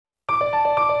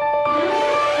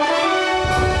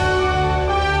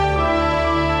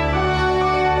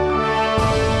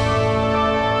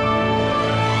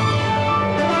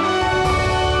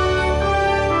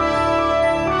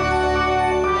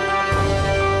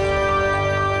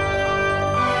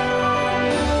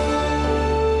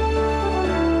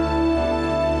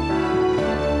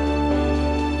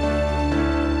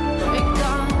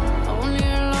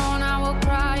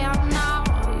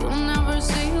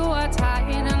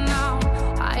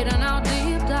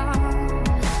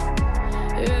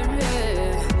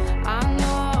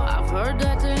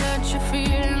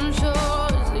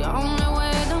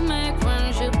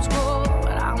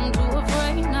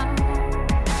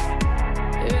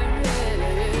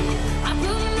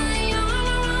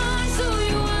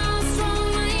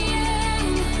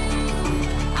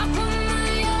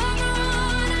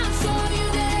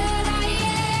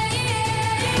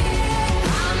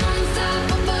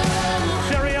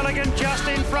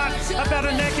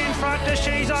start to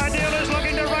She's Ideal is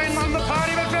looking to rein on the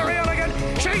party, but very elegant.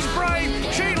 She's brave,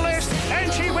 she lists,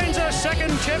 and she wins her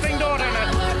second Chipping Daughter.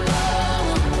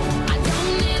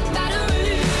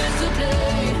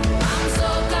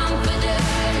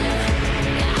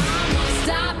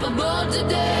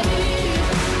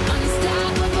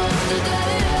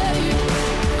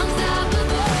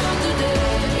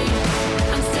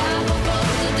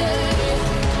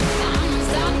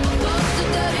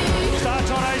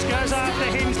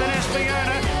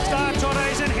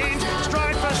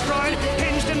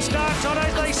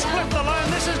 They split the line.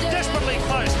 This is desperately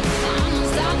close. I'm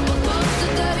unstoppable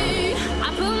today. I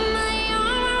put my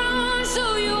armor on,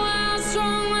 show you how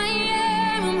strong I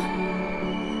am.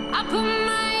 I put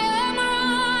my armor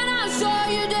on, I'll show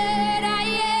you that I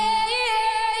am.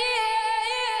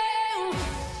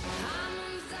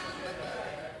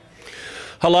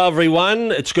 Hello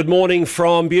everyone, it's good morning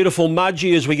from beautiful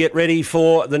Mudgee as we get ready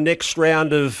for the next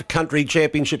round of Country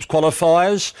Championships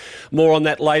qualifiers. More on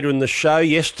that later in the show.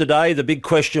 Yesterday the big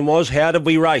question was, how did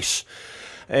we race?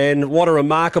 And what a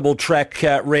remarkable track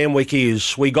Randwick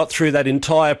is. We got through that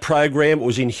entire program. It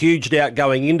was in huge doubt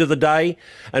going into the day,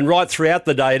 and right throughout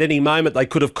the day, at any moment they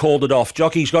could have called it off.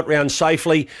 Jockeys got round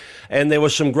safely, and there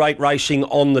was some great racing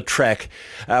on the track.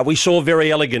 We saw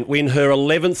Very Elegant win her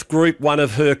 11th Group 1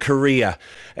 of her career,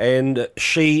 and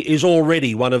she is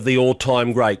already one of the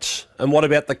all-time greats. And what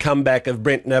about the comeback of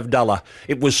Brenton Avdulla?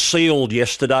 It was sealed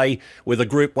yesterday with a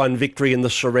Group 1 victory in the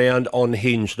Surround on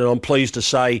Hinged. And I'm pleased to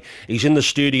say he's in the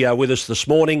studio with us this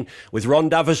morning with Ron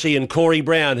Duffy and Corey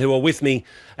Brown, who were with me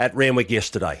at Randwick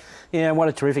yesterday. Yeah, and what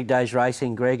a terrific day's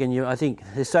racing, Greg. And I think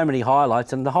there's so many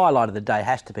highlights, and the highlight of the day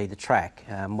has to be the track,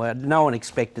 where no one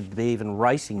expected to be even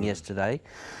racing yesterday.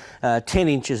 10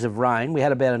 inches of rain. We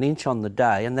had about an inch on the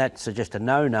day, and that's just a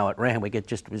no-no at Randwick. It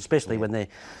just, especially when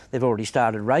they've already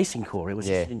started racing, Corey. It was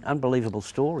just an unbelievable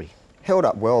story. Held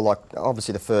up well. Like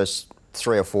obviously the first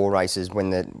 3 or 4 races, when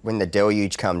the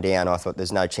deluge come down, I thought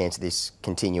there's no chance of this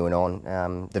continuing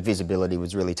on. The visibility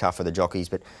was really tough for the jockeys,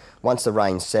 but once the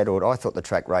rain settled, I thought the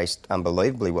track raced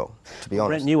unbelievably well, to be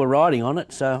honest. Brent, you were riding on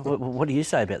it, so what do you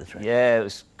say about the track? Yeah, it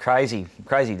was crazy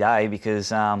day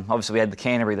because obviously we had the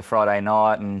Canterbury the Friday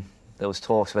night, and there was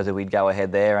talks whether we'd go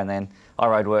ahead there, and then I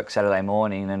rode work Saturday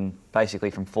morning, and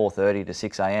basically from 4:30 to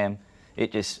 6 a.m,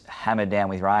 it just hammered down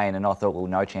with rain, and I thought, well,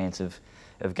 no chance of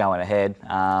going ahead.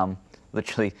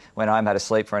 Literally went home, had to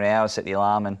sleep for an hour, set the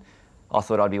alarm, and I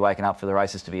thought I'd be waking up for the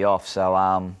races to be off. So,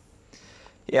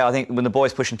 yeah, I think when the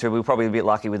boys pushing through, we were probably a bit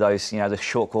lucky with those, the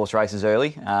short course races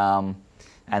early. And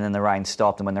then the rain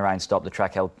stopped, and when the rain stopped, the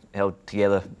track held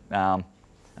together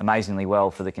amazingly well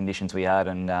for the conditions we had,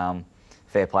 and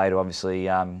fair play to obviously,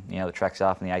 the track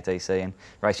staff and the ATC and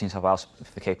Racing New South Wales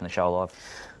for keeping the show alive.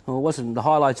 Well, the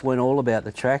highlights weren't all about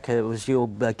the track. It was your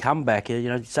comeback,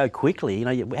 so quickly.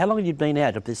 How long had you been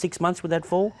out? 6 months with that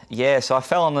fall? Yeah, so I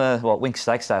fell on the Winx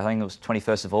Stakes Day. I think it was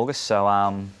 21st of August.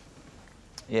 So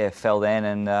fell then,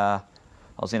 and I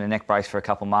was in a neck brace for a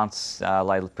couple of months,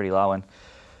 laid pretty low, and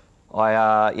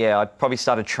I probably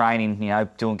started training,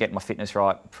 getting my fitness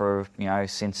right for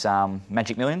since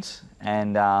Magic Millions,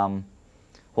 and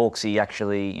Hawksy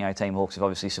actually, Team Hawks have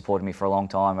obviously supported me for a long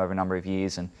time, over a number of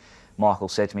years, and Michael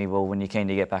said to me, well, when you're keen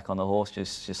to get back on the horse,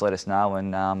 just let us know,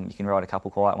 and you can ride a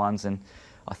couple quiet ones. And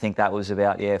I think that was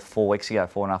about 4.5 weeks ago,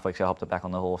 I hopped back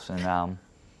on the horse, and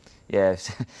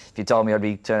if you told me I'd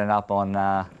be turning up on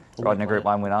riding a Group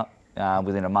 1 winner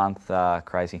within a month,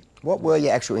 crazy. What were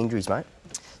your actual injuries, mate?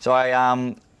 So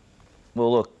on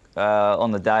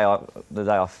the day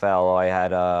I fell,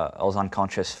 I was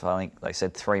unconscious for, I think they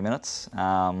said 3 minutes.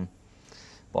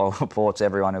 By reports,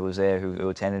 everyone who was there who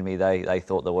attended me, they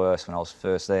thought the worst when they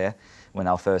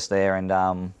were first there, and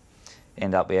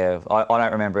end up, I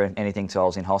don't remember anything till I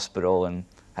was in hospital and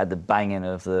had the banging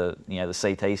of the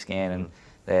CT scan, and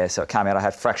there, so it came out I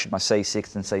had fractured my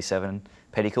C6 and C7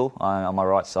 pedicle on my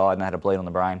right side, and I had a bleed on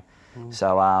the brain.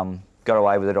 So got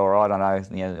away with it all right. I know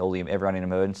everyone in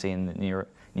emergency and the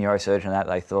neurosurgeon and that,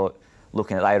 they thought,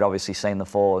 they had obviously seen the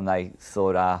fall, and they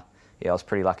thought I was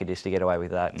pretty lucky just to get away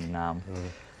with that. And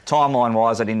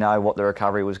timeline-wise, I didn't know what the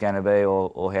recovery was going to be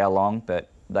or how long, but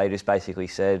they just basically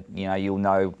said, you'll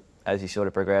know as you sort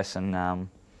of progress. And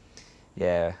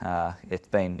it's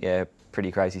been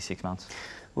pretty crazy 6 months.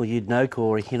 Well, you'd know,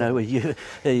 Corey.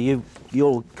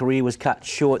 Your career was cut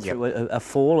short through a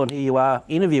fall, and here you are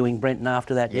interviewing Brenton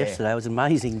after that yesterday. It was an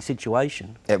amazing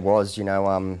situation. It was. I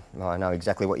know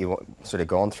exactly what you've sort of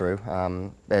gone through.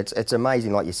 It's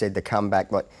amazing, like you said, the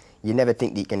comeback. Like, you never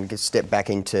think that you can just step back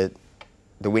into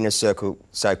the winner's circle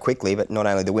so quickly, but not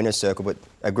only the winner's circle, but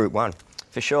a Group 1.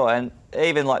 For sure, and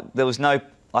even there was no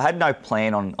I had no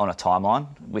plan on a timeline,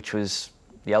 which was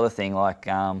the other thing. Like,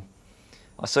 I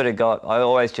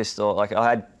always just thought, like,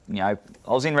 I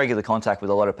was in regular contact with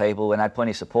a lot of people and had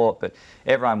plenty of support, but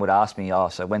everyone would ask me, oh,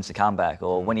 so when's the comeback,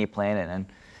 or when are you planning? And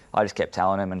I just kept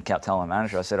telling them and kept telling my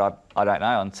manager. I said, I don't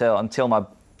know until my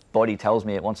body tells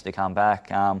me it wants to come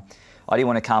back. I didn't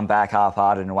want to come back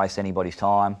half-hearted and waste anybody's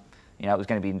time. You know, it was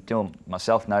going to be doing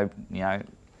myself no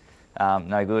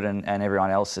good and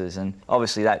everyone else's. And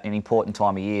obviously that an important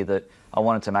time of year that I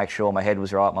wanted to make sure my head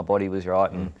was right, my body was right.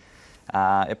 And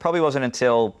it probably wasn't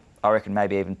until, I reckon,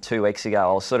 maybe even 2 weeks ago,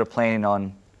 I was sort of planning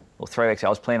on, or 3 weeks ago,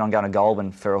 I was planning on going to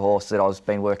Goulburn for a horse that I was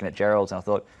been working at Gerald's, and I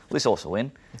thought, well, this horse will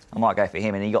win. I might go for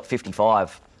him, and he got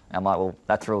 55. And I'm like, well,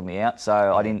 that thrilled me out.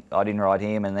 So I didn't ride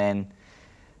him, and then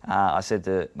I said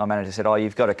to my manager, said, oh,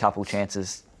 you've got a couple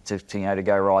chances to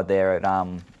go ride there at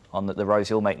on the Rose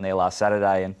Hill meeting there last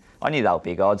Saturday, and I knew they were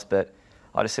big odds, but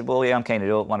I just said, well, yeah, I'm keen to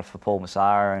do it. One for Paul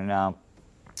Massara, and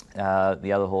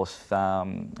the other horse, I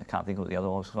can't think of what the other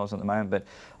horse was at the moment, but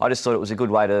I just thought it was a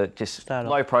good way to just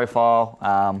low profile.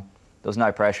 There was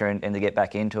no pressure and to get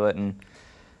back into it,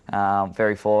 and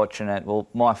very fortunate. Well,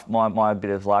 my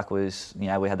bit of luck was, we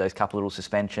had those couple little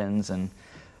suspensions, and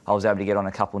I was able to get on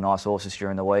a couple of nice horses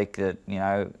during the week that,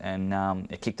 and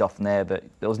it kicked off from there, but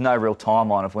there was no real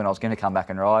timeline of when I was going to come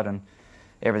back and ride, and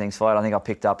everything's fine. I think I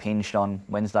picked up Hinged on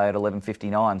Wednesday at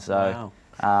 11:59, so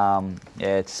wow.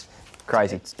 Yeah, it's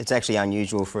crazy. It's actually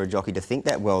unusual for a jockey to think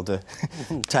that well, to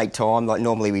take time. Like,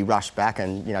 normally we rush back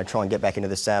and try and get back into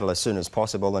the saddle as soon as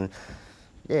possible. And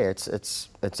yeah, it's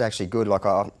actually good. Like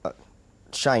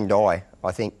Shane Dye,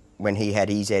 I think when he had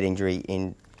his head injury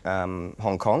in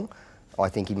Hong Kong, I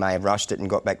think he may have rushed it and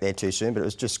got back there too soon. But it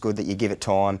was just good that you give it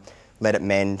time, let it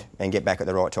mend, and get back at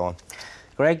the right time.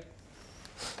 Greg?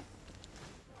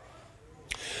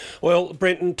 Well,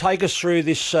 Brenton, take us through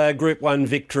this Group 1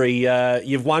 victory.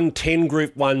 You've won 10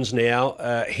 Group 1s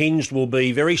now. Hinged will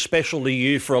be very special to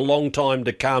you for a long time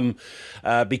to come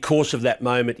because of that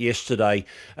moment yesterday.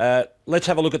 Let's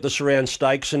have a look at the Surround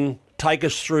Stakes and take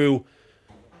us through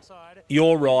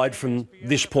your ride from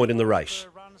this point in the race.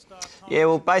 Yeah,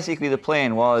 well, basically the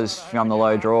plan was from the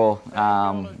low draw.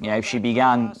 If she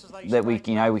began that we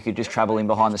could just travel in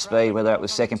behind the speed, whether it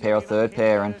was second pair or third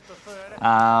pair, and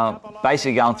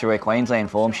basically going through her Queensland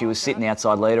form, she was sitting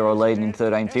outside leader or leading in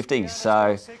 13.50s.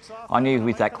 So I knew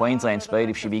with that Queensland speed,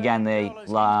 if she began there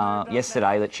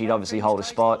yesterday, that she'd obviously hold a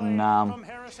spot. And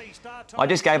I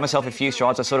just gave myself a few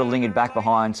strides. I sort of lingered back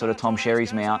behind sort of Tom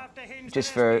Sherry's mount,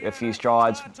 just for a few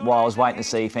strides while I was waiting to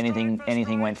see if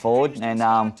anything went forward. And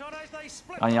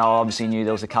I obviously knew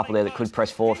there was a couple there that could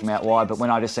press forward from out wide, but when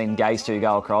I just seen Gaze 2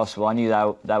 go across, well, I knew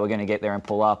they were going to get there and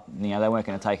pull up. They weren't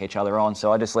going to take each other on,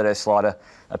 so I just let her slide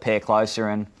a pair closer,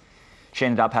 and she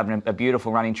ended up having a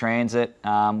beautiful running transit.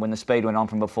 When the speed went on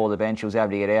from before the bench, she was able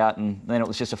to get out, and then it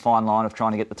was just a fine line of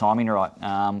trying to get the timing right.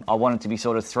 I wanted to be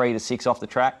sort of 3 to 6 off the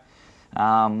track,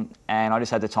 and I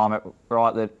just had to time it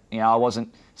right that I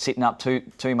wasn't sitting up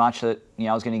too much, that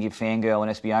I was going to give Fangirl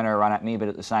and Espiona a run at me, but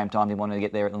at the same time, didn't want to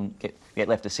get there and get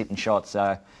left to sit and shot.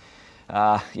 So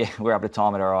we're able to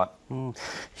time it all right.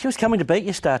 She was coming to beat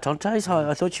you, Star Tontes.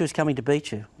 I thought she was coming to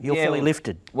beat you. You're fully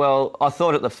lifted. Well, I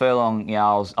thought at the furlong,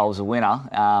 I was a winner,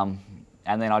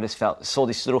 and then I just saw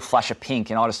this little flash of pink,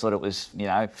 and I just thought it was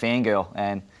Fangirl,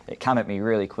 and it came at me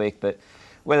really quick. But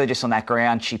whether just on that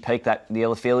ground, she peaked the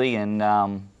other filly, and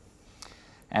my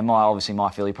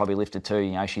filly probably lifted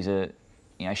too. She's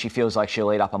she feels like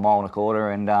she'll eat up 1.25 miles,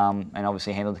 and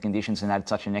obviously handled the conditions and had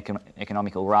such an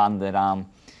economical run that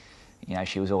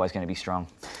she was always going to be strong.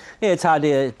 Yeah, it's hard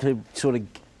to sort of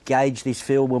gauge this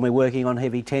field when we're working on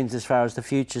heavy tens as far as the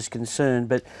future's concerned,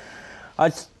 but I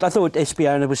thought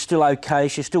Espiona was still okay.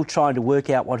 She's still trying to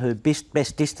work out what her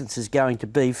best distance is going to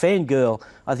be. Fangirl,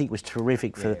 I think, was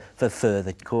terrific for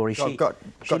further, Corey. She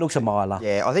looks a miler.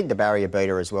 Yeah, I think the barrier beat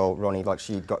her as well, Ronnie. Like,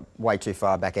 she got way too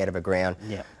far back out of her ground.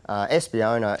 Yeah.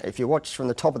 Espiona, if you watch from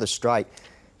the top of the straight,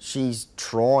 she's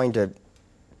trying to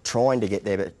get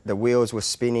there, but the wheels were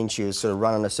spinning. She was sort of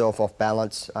running herself off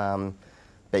balance.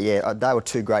 But yeah, they were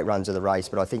 2 great runs of the race.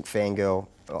 But I think Fangirl,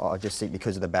 I just think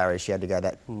because of the barrier, she had to go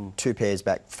that 2 pairs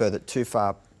back further, 2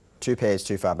 pairs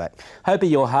too far back. Hope of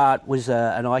Your Heart was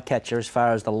an eye catcher as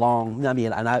far as the long, maybe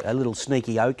a little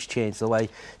sneaky Oaks chance, the way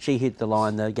she hit the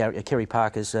line, Kerry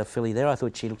Parker's filly there. I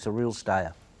thought she looks a real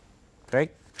stayer.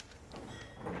 Greg?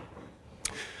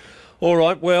 All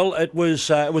right, well, it was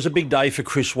a big day for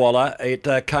Chris Waller.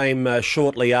 It came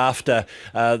shortly after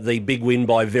the big win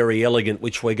by Very Elegant,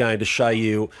 which we're going to show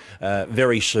you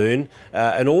very soon.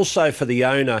 And also for the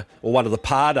owner, or one of the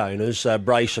part owners,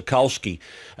 Bray Sokolsky.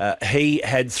 He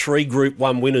had 3 Group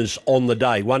 1 winners on the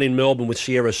day, one in Melbourne with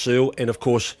Sierra Sue, and of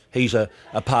course he's a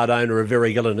part owner of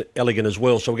Very Elegant as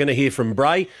well. So we're going to hear from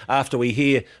Bray after we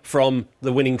hear from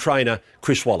the winning trainer,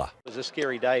 Chris Waller. It was a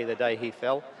scary day, the day he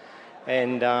fell.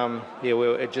 And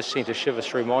it just sent a shiver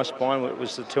through my spine. It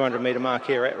was the 200-metre mark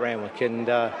here at Randwick, and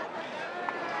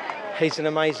he's an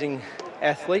amazing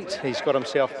athlete. He's got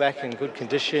himself back in good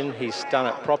condition. He's done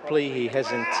it properly. He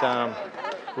hasn't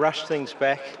rushed things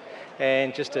back,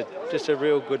 and just a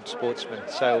real good sportsman.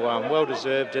 So well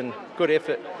deserved and good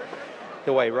effort.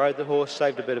 The way he rode the horse,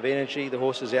 saved a bit of energy. The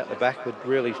horses out the back were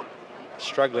really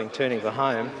struggling turning for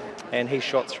home, and he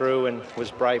shot through and was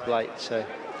brave late. So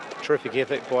terrific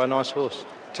effort by a nice horse.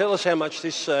 Tell us how much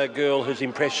this girl has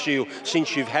impressed you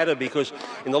since you've had her, because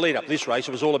in the lead up to this race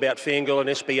it was all about Fangirl and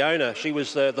Espiona. She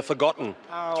was the forgotten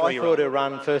I thought her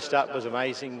run first up was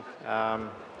amazing.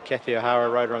 Kathy O'Hara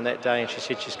rode her on that day and she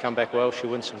said she's come back well. She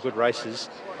wins some good races,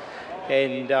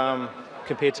 and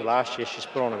compared to last year she's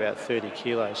put on about 30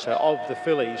 kilos. So of the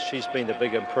fillies she's been the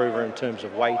big improver in terms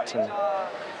of weight,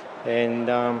 and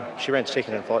she ran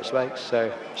second in Flight Stakes,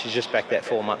 so she's just backed that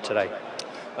form up today.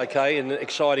 Okay, and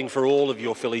exciting for all of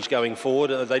your fillies going forward.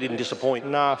 They didn't disappoint.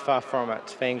 No, far from it.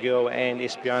 Fangirl and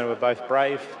Espiona were both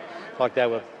brave. Like they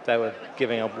were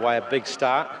giving away a big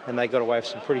start, and they got away with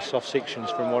some pretty soft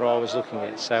sections from what I was looking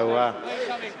at. So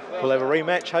we'll have a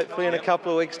rematch hopefully in a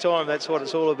couple of weeks' time. That's what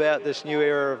it's all about, this new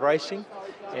era of racing,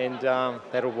 and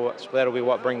that'll be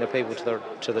what bring the people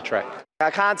to the track. I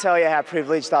can't tell you how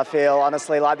privileged I feel,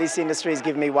 honestly. Like, this industry has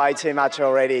given me way too much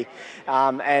already.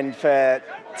 And for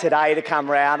today to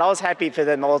come round, I was happy for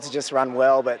them all to just run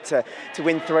well, but to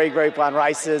win 3 Group 1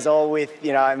 races, all with,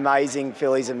 amazing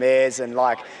fillies and mares, and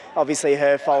obviously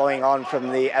her following on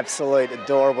from the absolute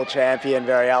adorable champion,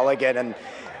 Very Elegant, and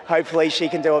hopefully she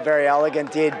can do what Very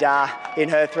Elegant did in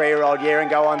her 3-year-old year and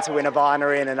go on to win a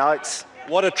binary and an Oaks.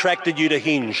 What attracted you to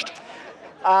Hinged?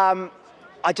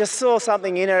 I just saw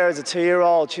something in her as a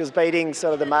 2-year-old. She was beating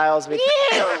sort of the males with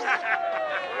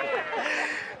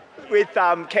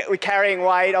with carrying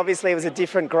weight. Obviously, it was a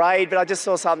different grade, but I just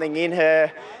saw something in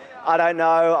her. I don't know.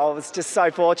 I was just so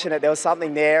fortunate. There was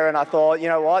something there, and I thought, you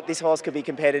know what, this horse could be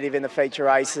competitive in the feature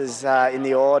races in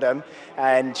the autumn,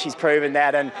 and she's proven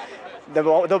that. And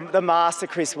the master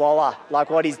Chris Waller, like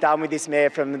what he's done with this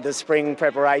mare from the spring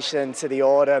preparation to the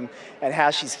autumn, and how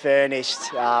she's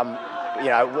furnished.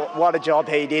 What a job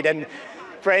he did. And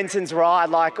Brenton's ride,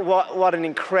 what an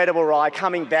incredible ride,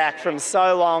 coming back from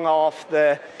so long off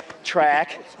the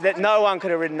track that no one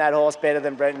could have ridden that horse better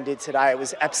than Brenton did today. It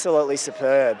was absolutely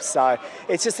superb. So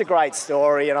it's just a great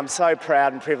story, and I'm so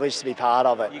proud and privileged to be part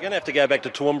of it. You're going to have to go back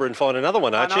to Toowoomba and find another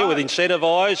one, aren't you, with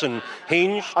Incentivise and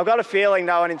Hinge? I've got a feeling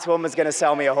no one in Toowoomba's going to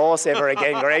sell me a horse ever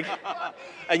again, Greg.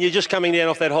 And you're just coming down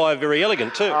off that high, Very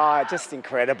Elegant too. Oh, just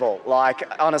incredible.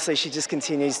 Honestly, she just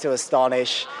continues to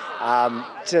astonish.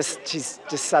 She's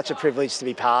just such a privilege to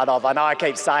be part of. I know I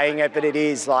keep saying it, but it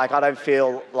is. I don't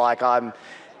feel like I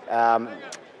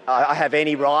have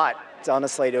any right,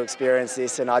 honestly, to experience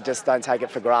this, and I just don't take it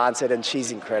for granted, and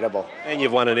she's incredible. And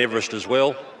you've won an Everest as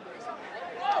well.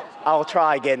 I'll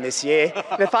try again this year.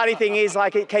 The funny thing is,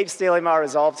 it keeps stealing my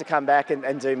resolve to come back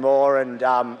and do more, and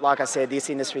like I said, this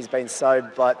industry's been so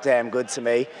damn good to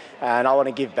me, and I want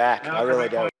to give back. I really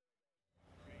do.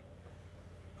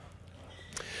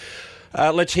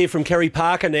 Let's hear from Kerry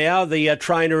Parker now, the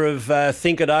trainer of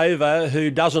Think It Over, who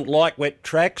doesn't like wet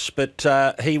tracks, but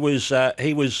he was.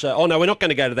 Oh no, we're not going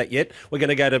to go to that yet. We're going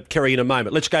to go to Kerry in a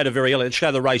moment. Let's go to Very Elegant. Let's go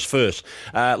to the race first.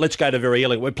 Let's go to Very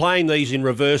Elegant. We're playing these in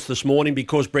reverse this morning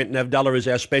because Brenton Avdulla is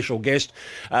our special guest.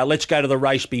 Let's go to the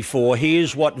race before.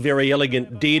 Here's what Very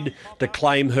Elegant did to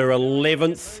claim her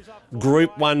 11th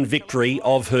Group 1 victory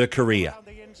of her career.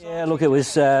 Yeah, look, it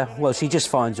was, she just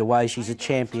finds a way. She's a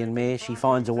champion mare. She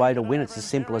finds a way to win. It's as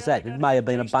simple as that. It may have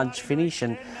been a bunch finish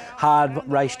and hard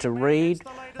race to read,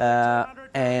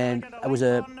 and it was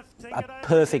a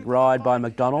perfect ride by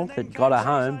McDonald that got her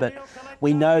home, but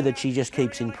we know that she just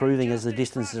keeps improving as the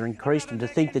distances are increased, and to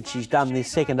think that she's done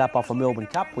this second up off a Melbourne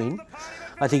Cup win,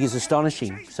 I think is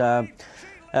astonishing. So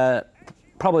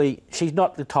probably she's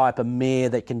not the type of mare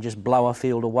that can just blow a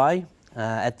field away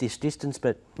at this distance,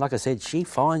 but like I said, she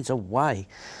finds a way.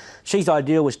 She's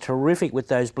Ideal was terrific with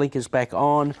those blinkers back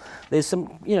on. There's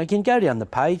some, you can go down the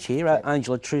page here.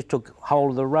 Angel of Truth took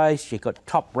hold of the race. You've got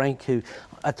Top Rank, who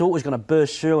I thought was going to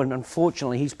burst through, and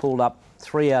unfortunately he's pulled up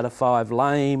 3 out of 5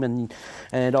 lame, and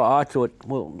I thought,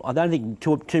 well, I don't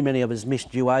think too many of us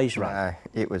missed Duay's run. No,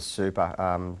 it was super.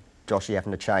 Joshy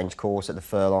having to change course at the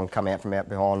furlong, come out from out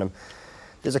behind him.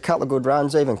 There's a couple of good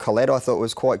runs. Even Colette I thought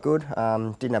was quite good.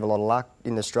 Didn't have a lot of luck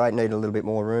in the straight, needed a little bit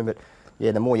more room. But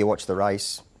yeah, the more you watch the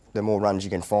race, the more runs you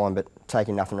can find. But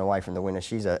taking nothing away from the winner,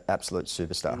 she's an absolute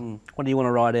superstar. What do you want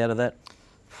to ride out of that?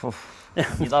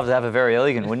 You'd love to have a Very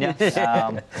Elegant, wouldn't you?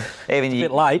 Even A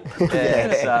bit late.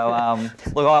 Yeah.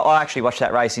 So look, I actually watched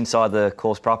that race inside the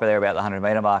course proper there about the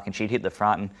 100-metre mark, and she'd hit the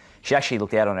front, and she actually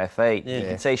looked out on her feet. Yeah. You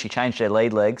can see she changed her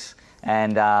lead legs,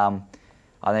 and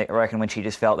I reckon when she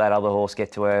just felt that other horse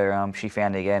get to her, she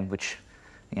found it again, which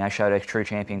showed her true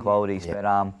champion qualities. Yep.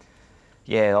 But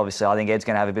yeah, obviously I think Ed's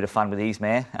going to have a bit of fun with his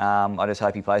mare. I just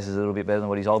hope he places a little bit better than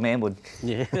what his old man would.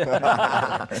 Yeah.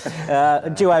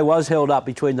 Duay was held up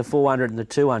between the 400 and the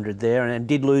 200 there, and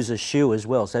did lose a shoe as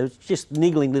well. So it's just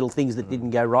niggling little things that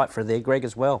didn't go right for there, Greg,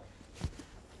 as well.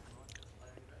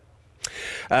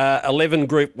 11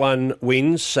 Group 1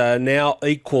 wins, now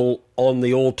equal on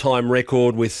the all-time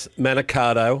record with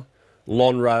Manikato,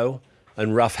 Lonhro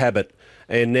and Rough Habit,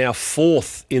 and now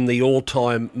 4th in the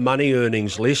all-time money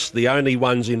earnings list. The only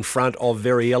ones in front of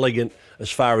Very Elegant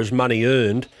as far as money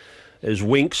earned is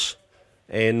Winx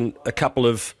and a couple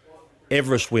of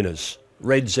Everest winners,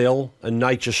 Red Zell and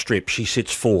Nature Strip. She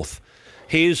sits 4th.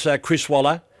 Here's Chris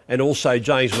Waller and also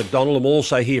James McDonald. I'm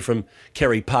also here from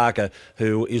Kerry Parker,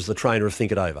 who is the trainer of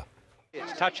Think It Over.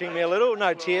 It's touching me a little,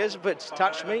 no tears, but it's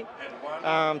touched me.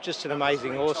 Just an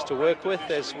amazing horse to work with,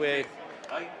 as we're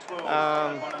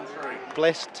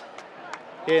blessed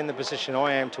here in the position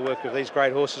I am to work with these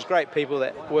great horses, great people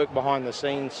that work behind the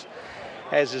scenes,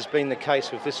 as has been the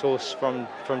case with this horse from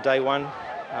day one,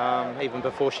 even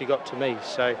before she got to me.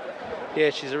 So yeah,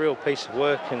 she's a real piece of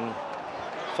work and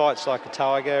fights like a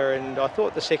tiger, and I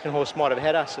thought the second horse might have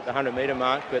had us at the 100-metre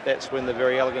mark, but that's when the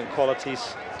Very Elegant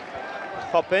qualities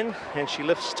pop in and she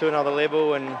lifts to another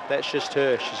level, and that's just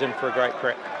her. She's in for a great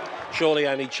crack. Surely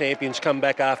only champions come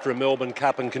back after a Melbourne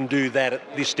Cup and can do that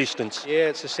at this distance. Yeah,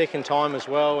 it's the second time as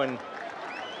well, and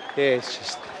yeah, it's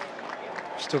just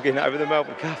still getting over the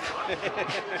Melbourne Cup.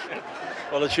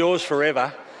 Well, it's yours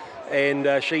forever,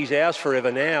 and she's ours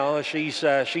forever now. She's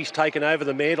taken over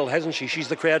the mantle, hasn't she? She's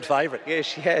the crowd favourite. Yeah,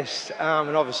 she has,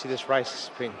 and obviously this race has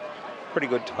been pretty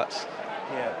good to us.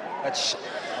 Yeah, that's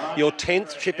your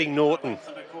 10th chipping Norton.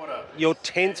 Your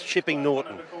 10th chipping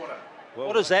Norton.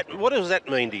 What does that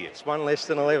mean to you? It's one less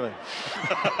than 11.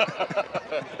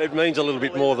 It means a little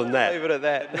bit more than that. Leave it at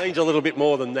that. It means a little bit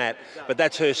more than that, but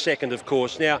that's her second, of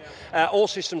course. Now, all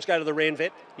systems go to the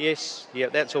Ranvet? Yes, yeah,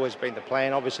 that's always been the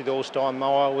plan. Obviously the All-Time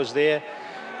Mower was there.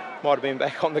 Might have been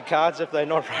back on the cards if they're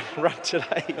not run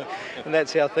today, and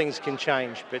that's how things can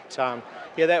change. But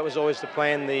yeah, that was always the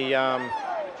plan, the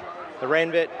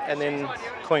Ranvet and then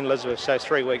Queen Elizabeth. So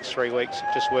 3 weeks, it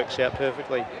just works out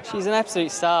perfectly. She's an absolute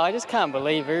star. I just can't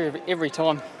believe her every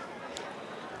time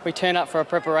we turn up for a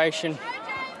preparation.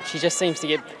 She just seems to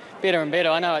get better and better.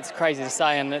 I know it's crazy to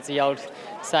say, and it's the old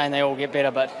saying they all get better,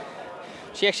 but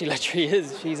she actually literally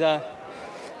is. She's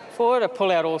for her to pull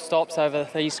out all stops over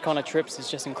these kind of trips is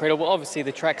just incredible. Obviously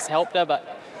the track's helped her,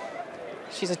 but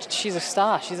she's a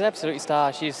star. She's an absolute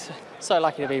star. She's so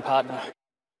lucky to be a partner.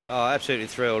 Oh, absolutely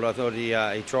thrilled. I thought he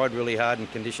tried really hard in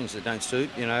conditions that don't suit.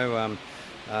 Would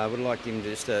have liked him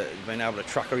just been able to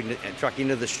truck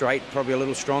into the straight probably a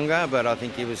little stronger, but I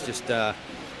think he was just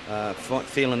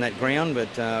feeling that ground. But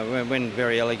when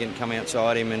Very Elegant come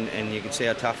outside him and you could see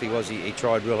how tough he was, he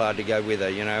tried real hard to go with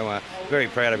her. Very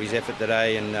proud of his effort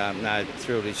today, and no,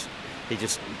 thrilled. He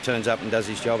just turns up and does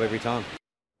his job every time.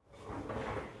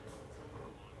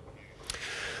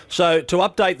 So, to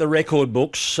update the record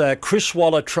books, Chris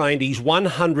Waller trained his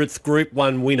 100th Group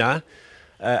 1 winner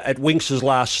at Winx's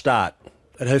last start.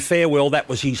 At her farewell, that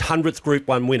was his 100th Group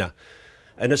 1 winner.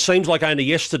 And it seems like only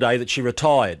yesterday that she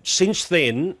retired. Since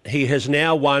then, he has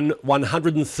now won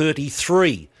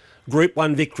 133 Group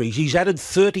 1 victories. He's added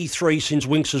 33 since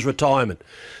Winx's retirement.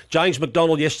 James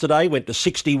McDonald yesterday went to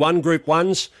 61 Group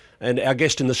 1s, and our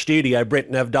guest in the studio,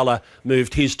 Brett Navdullah,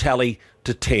 moved his tally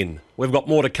to 10. We've got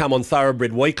more to come on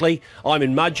Thoroughbred Weekly. I'm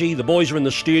in Mudgee, the boys are in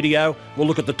the studio. We'll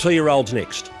look at the 2-year-olds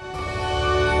next.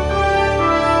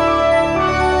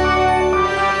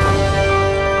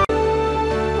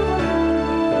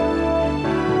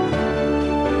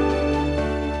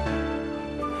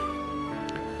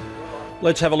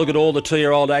 Let's have a look at all the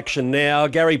 2-year-old action now.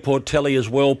 Gary Portelli is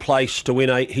well placed to win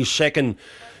his second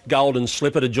Golden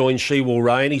Slipper to join She Will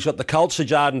Reign. He's got the Colt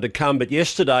Sajardin to come, but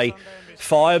yesterday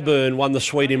Fireburn won the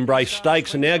Sweet Embrace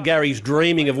Stakes, and now Gary's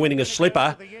dreaming of winning a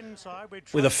slipper.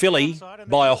 with a filly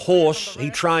by a horse he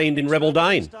trained in Rebel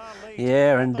Dane.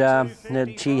 Yeah,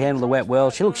 and she handled the wet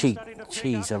well.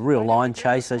 She's a real line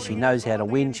chaser. She knows how to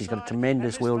win. She's got a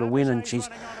tremendous will to win, and she's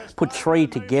put 3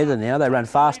 together now. They run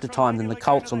faster time than the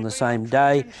colts on the same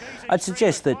day. I'd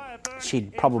suggest that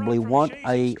she'd probably want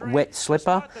a wet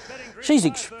slipper. She's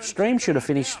extreme, should have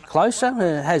finished closer,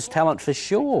 has talent for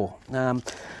sure.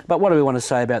 But what do we want to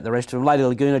say about the rest of them? Lady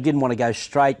Laguna didn't want to go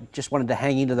straight, just wanted to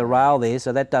hang into the rail there,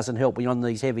 so that doesn't help when you're on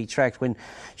these heavy tracks. When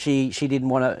she didn't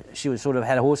want to, she was sort of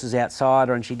had horses outside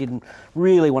her, and she didn't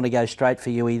really want to go straight for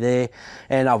Huey there.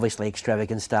 And obviously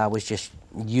Extravagant Star was just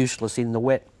useless in the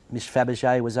wet. Miss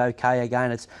Fabergé was okay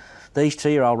again. These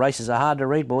 2-year-old races are hard to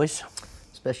read, boys.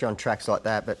 Especially on tracks like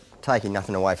that, but taking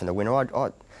nothing away from the winner.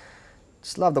 I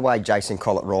just love the way Jason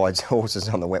Collett rides horses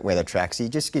on the wet weather tracks. He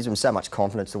just gives them so much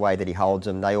confidence, the way that he holds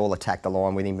them. They all attack the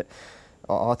line with him, but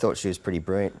I thought she was pretty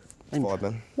brilliant.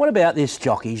 What about this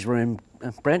jockeys room,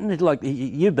 Brenton? Like,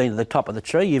 you've been to the top of the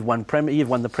tree. You've won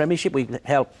the premiership.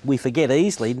 We forget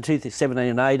easily. In 2017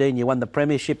 and 18, you won the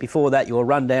premiership. Before that, you were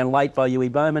run down late by Huey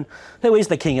Bowman. Who is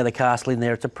the king of the castle in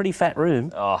there? It's a pretty fat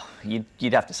room. Oh,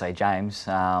 you'd have to say James.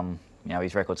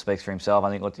 His record speaks for himself. I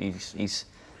think he's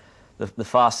the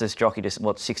fastest jockey to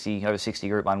over 60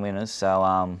 Group 1 winners.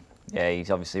 So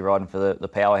he's obviously riding for the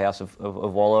powerhouse of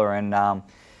Waller, and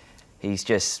he's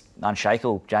just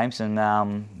unshakable, James.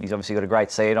 And he's obviously got a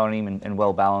great seat on him and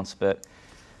well balanced. But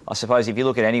I suppose if you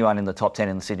look at anyone in the top 10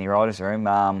 in the Sydney Riders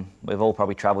Room, we've all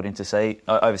probably travelled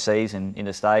overseas and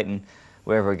interstate, and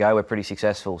wherever we go, we're pretty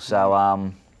successful. So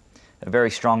a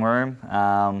very strong room.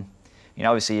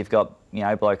 Obviously you've got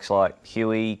blokes like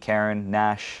Huey, Karen,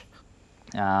 Nash.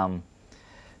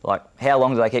 Like, how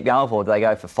long do they keep going for? Do they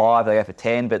go for 5? Do they go for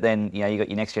 10? But then you got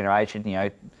your next generation.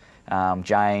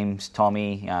 James,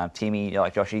 Tommy, Timmy,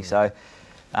 like Joshy. So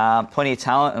plenty of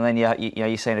talent, and then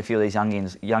you're seeing a few of these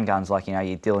young guns like your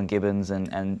Dylan Gibbons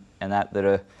and that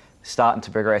are starting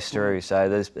to progress through. So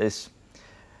there's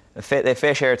their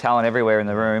fair share of talent everywhere in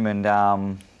the room,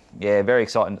 and very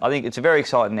exciting. I think it's a very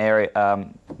exciting area.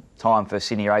 Time for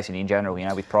Sydney racing in general,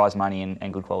 with prize money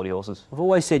and good quality horses. I've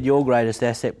always said your greatest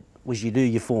asset was you do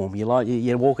your form. You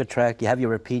walk a track, you have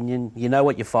your opinion, you know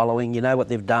what you're following, you know what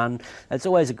they've done. It's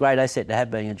always a great asset to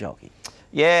have being a jockey.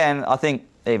 Yeah, and I think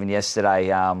even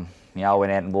yesterday, I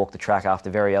went out and walked the track after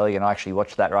Very Elegant. I actually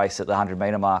watched that race at the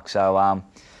 100-metre mark. So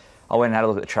I went and had a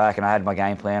look at the track, and I had my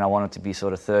game plan. I wanted to be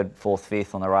sort of 3rd, 4th,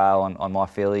 5th on the rail on my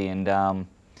filly, and I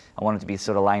wanted to be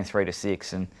sort of lane 3 to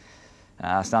 6. And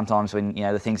sometimes when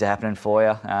the things are happening for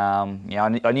you,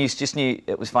 I just knew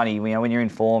it was funny. When you're in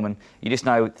form and you just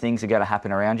know things are going to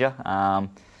happen around you,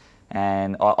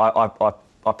 and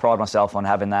I pride myself on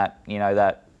having that,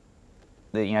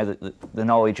 the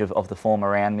knowledge of the form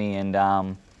around me, and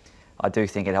I do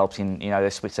think it helps in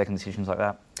those split-second decisions like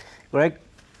that. Greg.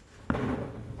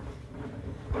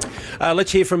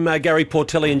 Let's hear from Gary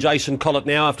Portelli and Jason Collett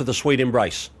now after the sweet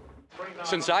embrace.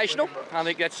 Sensational. I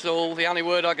think that's the only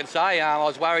word I can say. I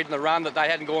was worried in the run that they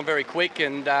hadn't gone very quick,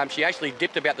 and she actually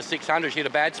dipped about the 600. She hit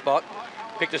a bad spot,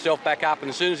 picked herself back up, and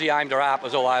as soon as he aimed her up, it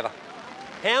was all over.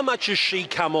 How much has she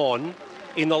come on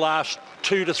in the last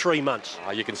 2 to 3 months?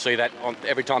 You can see that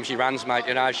every time she runs, mate.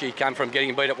 She came from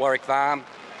getting beat at Warwick Farm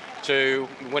to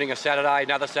winning a Saturday,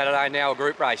 another Saturday, now a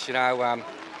group race.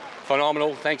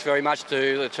 Phenomenal. Thanks very much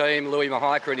to the team, Louis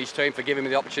Mahiker and his team, for giving me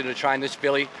the opportunity to train this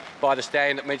filly by the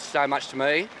stand. It means so much to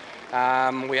me.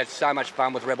 We had so much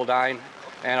fun with Rebel Dane,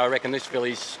 and I reckon this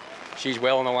filly's, she's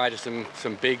well on the way to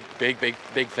some big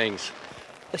things.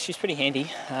 She's pretty handy.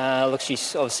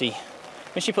 She's obviously,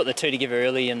 when she put the 2 together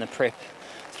early in the prep,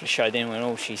 sort of showed them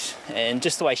and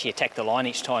just the way she attacked the line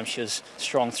each time, she was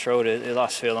strong through it. Her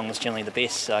last furlong was generally the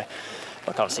best. So,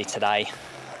 obviously today,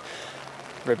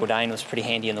 Rebel Dane was pretty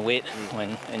handy in the wet,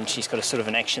 and she's got a sort of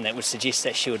an action that would suggest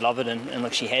that she would love it, and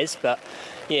look, she has. But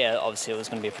yeah, obviously it was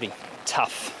going to be a pretty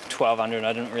tough 1200.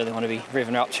 I didn't really want to be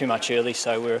revving her up too much early,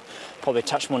 so we're probably a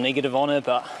touch more negative on her,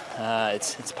 but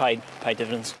it's paid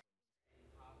dividends.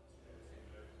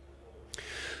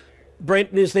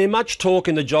 Brenton, is there much talk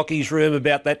in the jockeys' room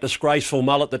about that disgraceful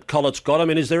mullet that Collett's got? I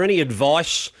mean, is there any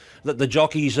advice that the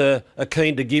jockeys are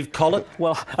keen to give Collett?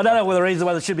 Well, I don't know whether he's the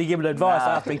one that should be given advice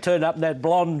after he turned up in that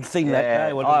blonde thing that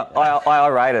day. I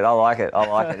rate it. I like it.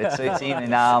 It suits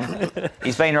him, and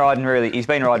he's been riding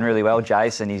really well,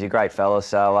 Jason. He's a great fella.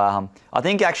 So I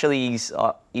think actually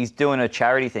he's doing a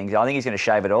charity thing. I think he's going to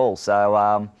shave it all.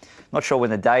 So. Not sure when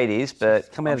the date is, but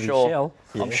come out of his shell.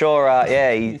 I'm sure,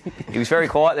 he was very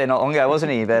quiet there not long ago,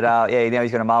 wasn't he? But he's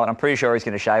going to mullet. I'm pretty sure he's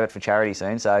going to shave it for charity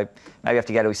soon, so maybe have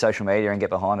to go to his social media and get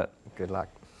behind it. Good luck.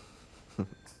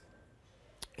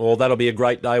 Well, that'll be a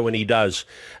great day when he does.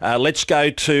 Let's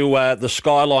go to the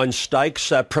Skyline Stakes.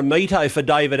 Primito for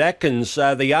David Atkins.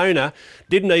 The owner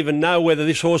didn't even know whether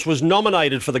this horse was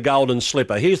nominated for the Golden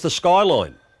Slipper. Here's the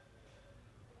Skyline.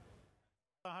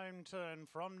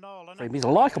 He's a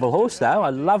likeable horse, though. I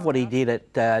love what he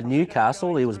did at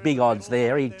Newcastle. He was big odds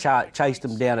there. He chased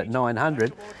them down at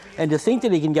 900. And to think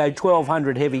that he can go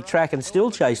 1,200 heavy track and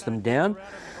still chase them down,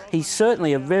 he's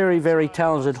certainly a very, very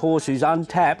talented horse who's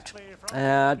untapped.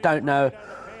 Don't know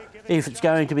if it's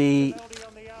going to be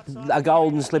a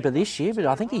Golden Slipper this year, but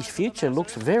I think his future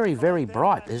looks very, very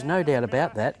bright. There's no doubt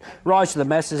about that. Rise to the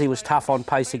Masses, he was tough on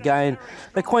pace again.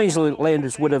 The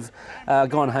Queenslanders would have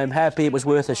gone home happy. It was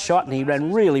worth a shot, and he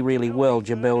ran really, really well,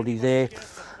 Jabeldi there.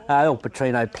 El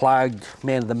Petrino plugged.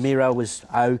 Man of the Mirror was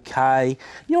okay.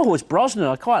 Your horse, Brosnan,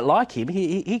 I quite like him.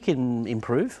 He can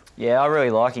improve. Yeah, I really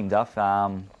like him, Duff.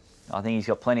 I think he's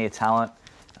got plenty of talent.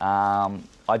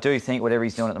 I do think whatever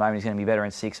he's doing at the moment, he's going to be better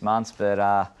in 6 months,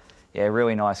 but... yeah,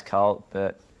 really nice colt,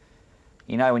 but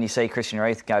you know when you see Christian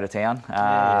Reith go to town,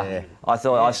 I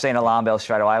thought I've seen alarm bells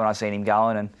straight away when I seen him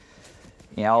going, and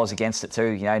you know I was against it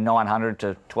too. You know, 900 to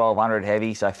 1,200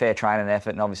 heavy, so fair training effort,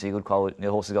 and obviously good quality. The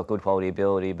horse has got good quality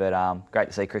ability, but great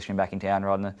to see Christian back in town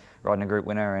riding a group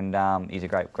winner, and he's a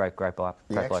great bloke.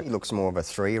 He actually looks more of a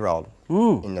 3-year-old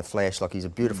in the flesh. Like he's a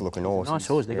beautiful looking horse. Nice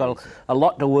horse. They've got a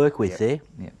lot to work with there.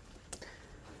 Yeah.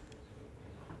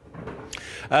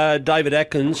 David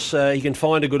Atkins, he can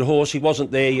find a good horse. He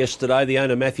wasn't there yesterday. The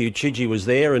owner, Matthew Chidgey, was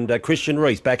there, and Christian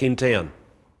Reith back in town.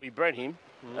 We bred him.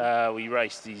 We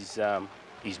raced his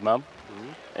mum,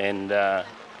 and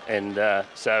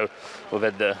so we've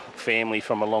had the family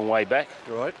from a long way back.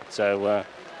 Right. So,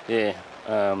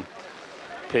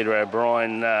 Peter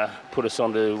O'Brien put us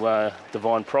onto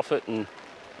Divine Prophet, and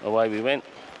away we went.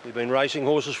 You've been racing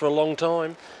horses for a long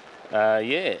time.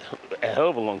 Yeah, a hell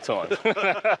of a long time.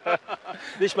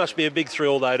 This must be a big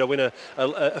thrill, though, to win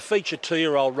a feature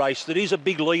 2-year-old race that is a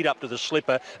big lead up to the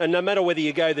Slipper, and no matter whether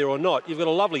you go there or not, you've got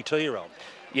a lovely 2-year-old.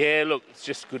 Yeah, look, it's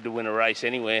just good to win a race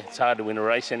anywhere. It's hard to win a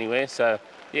race anywhere, so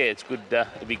yeah, it's good.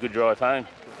 It'll be a good drive home.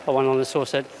 I won on this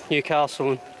horse at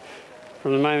Newcastle, and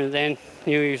from the moment then,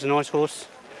 knew he was a nice horse.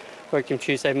 Worked him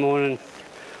Tuesday morning.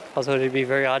 I thought it'd be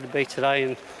very hard to beat today,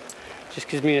 and just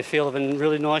gives me a feel of a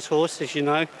really nice horse, as you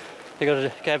know. They've got to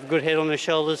have a good head on their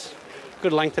shoulders,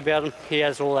 good length about him. He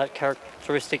has all that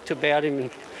characteristic about him, and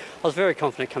I was very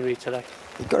confident coming here today.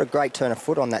 He's got a great turn of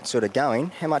foot on that sort of going.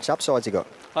 How much upside's he got?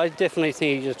 I definitely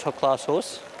think he's a top-class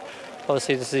horse.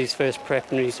 Obviously, this is his first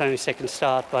prep and his only second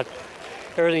start, but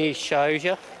everything he shows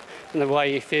you and the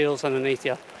way he feels underneath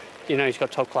you, you know he's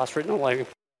got top-class written all over him.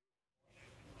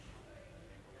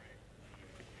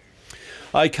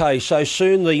 OK, so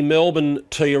soon the Melbourne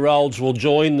 2-year-olds will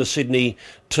join the Sydney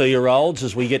 2-year-olds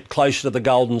as we get closer to the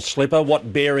Golden Slipper.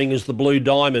 What bearing is the Blue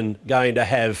Diamond going to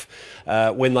have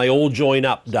when they all join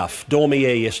up, Duff?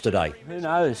 Dormier yesterday. Who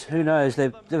knows? Who knows?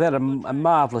 They've had a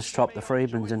marvellous trot, the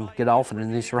Freedmans and Godolphin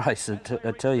in this race.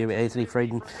 I tell you, Anthony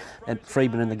Freedman and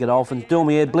the Godolphins.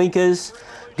 Dormier blinkers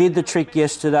did the trick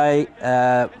yesterday.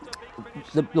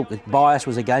 Look, the bias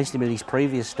was against him in his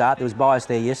previous start. There was bias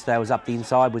there yesterday. Was up the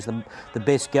inside, was the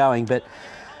best going. But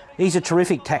he's a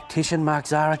terrific tactician, Mark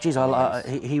Zarich.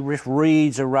 He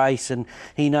reads a race, and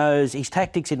he knows his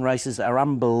tactics in races are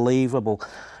unbelievable.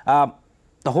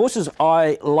 The horses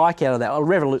I like out of that,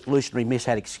 Revolutionary Miss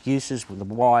had excuses with the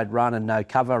wide run and no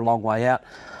cover, a long way out.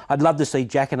 I'd love to see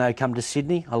Jacquinot come to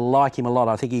Sydney. I like him a lot.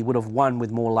 I think he would have won with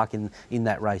more luck in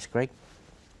that race, Greg.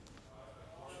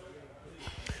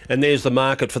 And there's the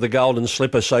market for the Golden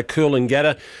Slipper. So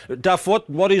Coolangatta. Duff,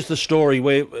 what is the story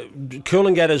where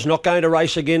Coolangatta's not going to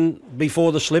race again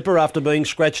before the Slipper after being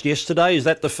scratched yesterday? Is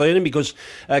that the feeling? Because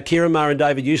Kieran Maher and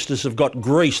David Eustace have got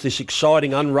Grease, this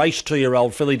exciting unraced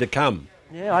 2-year-old filly to come.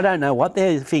 Yeah, I don't know what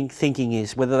their thinking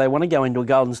is, whether they want to go into a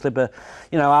Golden Slipper,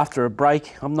 after a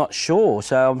break. I'm not sure.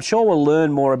 So I'm sure we'll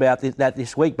learn more about that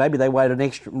this week. Maybe they wait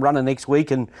runner next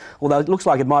week, and although it looks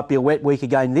like it might be a wet week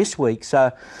again this week. So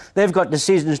they've got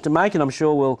decisions to make, and I'm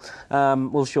sure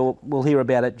we'll hear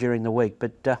about it during the week.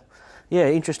 But yeah,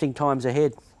 interesting times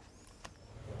ahead.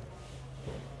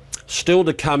 Still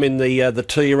to come in the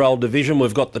 2-year-old division,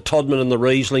 we've got the Todman and the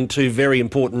Riesling, 2 very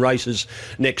important races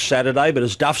next Saturday. But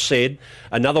as Duff said,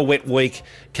 another wet week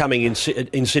coming in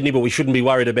Sydney, but we shouldn't be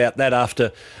worried about that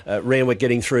after Randwick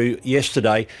getting through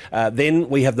yesterday. Then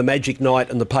we have the Magic Night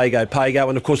and the Pago,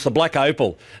 and of course the Black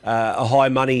Opal, a high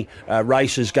money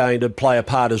race is going to play a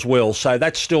part as well. So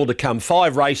that's still to come.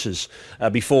 5 races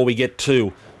before we get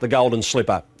to the Golden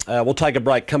Slipper. We'll take a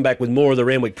break, come back with more of the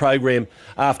Randwick program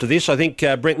after this. I think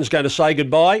Brenton's going to say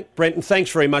goodbye. Brenton,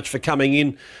 thanks very much for coming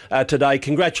in today.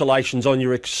 Congratulations on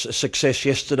your success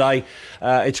yesterday.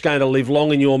 It's going to live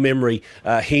long in your memory,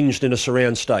 hinged in a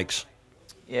surround stakes.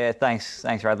 Yeah, thanks,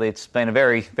 Radley. It's been a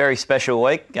very, very special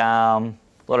week. A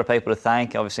lot of people to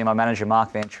thank. Obviously, my manager,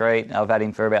 Mark Van Treat. I've had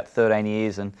him for about 13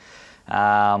 years, and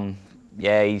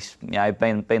he's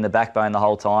been the backbone the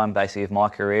whole time, basically, of my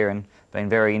career, and been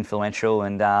very influential.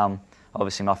 And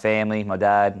obviously, my family, my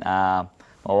dad, my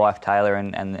wife Taylor,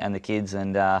 and the kids,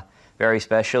 and very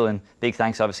special. And big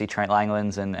thanks, obviously, Trent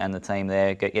Langlands and the team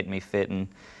there, getting me fit, and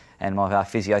my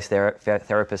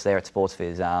physiotherapist there at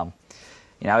SportsFizz.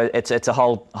 It's a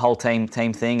whole team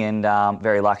thing, and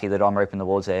very lucky that I'm reaping the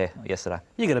rewards there yesterday.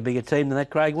 You got a bigger team than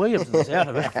that Craig Williams is out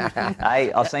of it.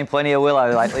 Hey, I've seen plenty of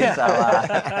Willow lately, so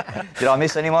did I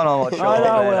miss anyone? I'm not sure.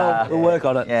 Well, we'll work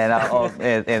on it.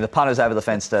 Yeah, the punters over the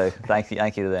fence too. Thank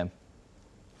you to them.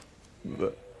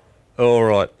 All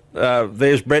right,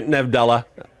 there's Brenton Avdulla.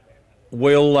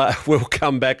 We'll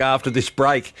come back after this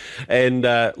break and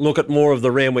look at more of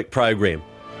the Randwick program.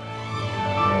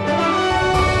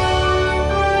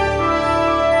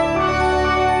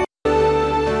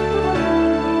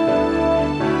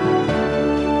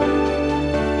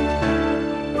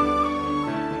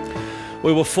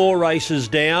 We were 4 races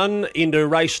down into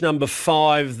race number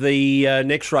 5, the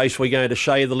next race we're going to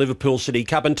show you, the Liverpool City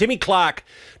Cup. And Timmy Clark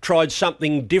tried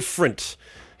something different.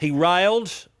 He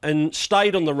railed and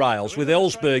stayed on the rails with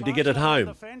Ellsberg to get it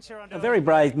home. A very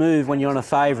brave move when you're on a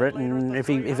favourite, and if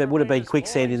it would have been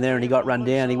quicksand in there and he got run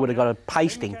down, he would have got a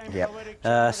pasting.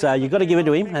 Yep. So you've got to give it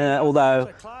to him,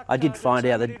 although I did find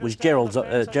out that it was Gerald's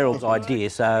idea,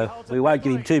 so we won't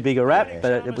give him too big a rap,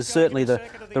 but it was certainly the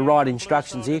right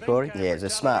instructions here, Corey. Yeah, it's a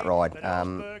smart ride.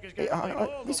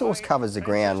 This horse covers the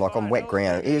ground, like on wet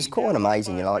ground. It was quite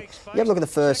amazing. You have a look at the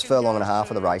first furlong and a half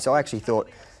of the race. I actually thought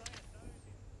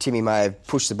Timmy may have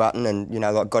pushed the button and,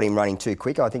 got him running too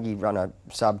quick. I think he ran a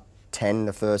sub-10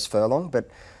 the first furlong, but,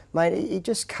 mate, he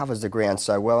just covers the ground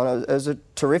so well, and it was a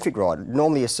terrific ride.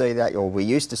 Normally you see that, or we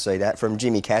used to see that, from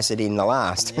Jimmy Cassidy in the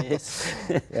last. Yes.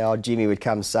 Jimmy would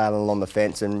come sailing along the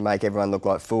fence and make everyone look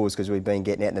like fools because we'd been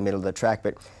getting out in the middle of the track,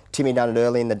 but Timmy done it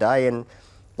early in the day, and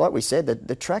like we said,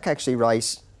 the track actually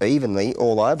raced evenly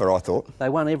all over, I thought. They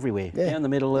won everywhere. Yeah. Down the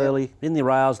middle early, in the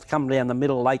rails, come down the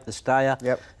middle late, the stayer.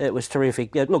 Yep. It was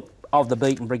terrific. Look, of the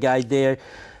beaten brigade there,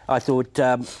 I thought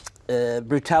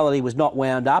Brutality was not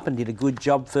wound up and did a good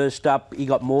job first up. He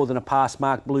got more than a pass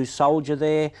mark Blue Soldier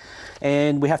there.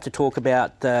 And we have to talk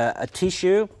about a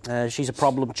Tissue. She's a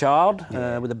problem child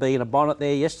with a bee in a bonnet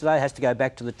there yesterday. Has to go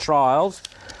back to the trials.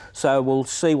 So we'll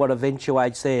see what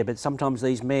eventuates there. But sometimes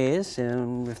these mares,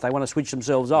 if they want to switch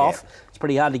themselves off, it's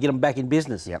pretty hard to get them back in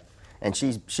business. Yep. And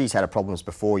she's had problems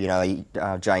before.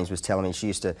 James was telling me she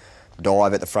used to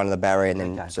dive at the front of the barrier and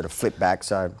then sort of flip back.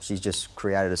 So she's just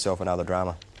created herself another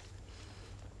drama.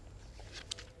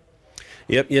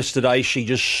 Yep, yesterday she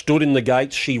just stood in the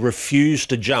gates. She refused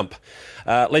to jump.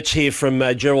 Let's hear from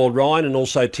Gerald Ryan and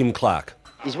also Tim Clark.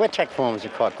 His wet track forms are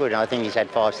quite good. I think he's had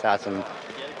 5 starts on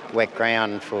wet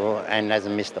ground and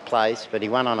hasn't missed the place, but he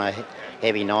won on a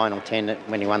heavy 9 or 10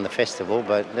 when he won the festival,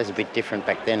 but that's a bit different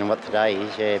back then than what today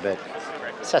is, but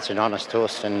such an honest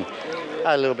horse, and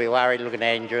a little bit worried looking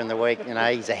at him during the week.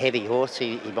 He's a heavy horse,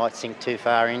 he might sink too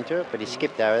far into it, but he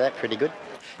skipped over that pretty good.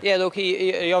 Yeah, look,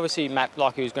 he obviously mapped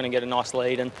like he was going to get a nice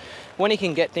lead, and when he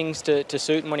can get things to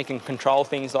suit and when he can control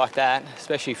things like that,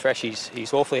 especially fresh,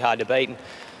 he's awfully hard to beat. And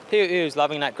he was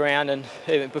loving that ground, and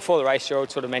before the race,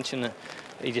 Gerald sort of mentioned that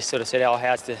he just sort of said,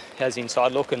 how's the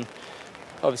inside look? And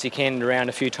obviously canned around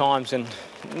a few times and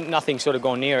nothing's sort of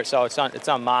gone near it, so it's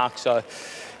unmarked. So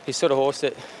he's sort of horse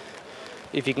that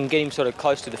if you can get him sort of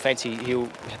close to the fence, he'll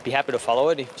be happy to follow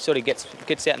it. He sort of gets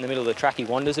out in the middle of the track, he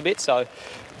wanders a bit. So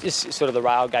just sort of the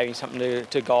rail gave him something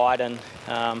to guide, and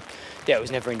it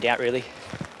was never in doubt really.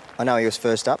 I know he was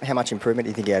first up. How much improvement do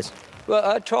you think he has? Well,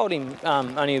 I trialled him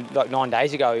only like 9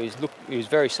 days ago. He was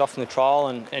very soft in the trial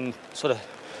and sort of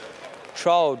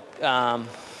trialled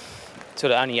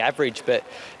sort of only average, but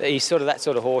he's sort of that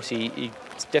sort of horse. He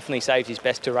definitely saved his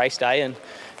best to race day, and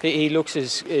he looks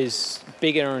as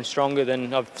bigger and stronger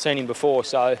than I've seen him before.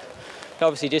 So he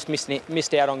obviously just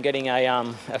missed out on getting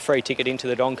a free ticket into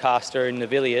the Doncaster in the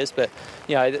Villiers, but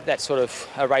that sort of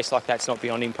a race like that's not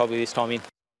beyond him probably this time in.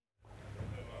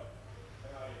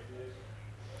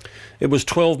 It was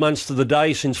 12 months to the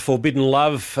day since Forbidden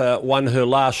Love won her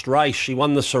last race. She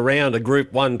won the Surround, a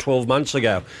Group 1, 12 months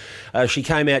ago. She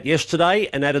came out yesterday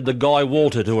and added the Guy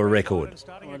Walter to her record.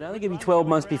 Well, it'll only give me 12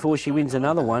 months before she wins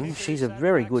another one. She's a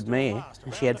very good mare.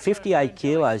 She had 58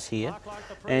 kilos here.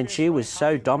 and she was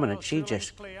so dominant. She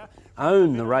just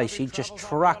owned the race. She just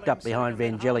trucked up behind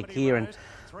Vangelic here, and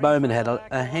Bowman had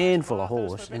a handful of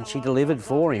horse, and she delivered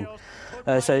for him.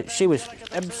 So she was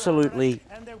absolutely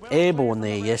airborne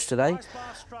there yesterday.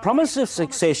 Promise of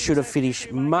Success should have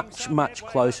finished much, much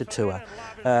closer to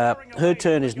her. Her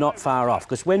turn is not far off,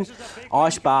 because when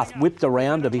Ice Bath whipped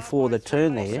around her before the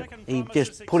turn there, he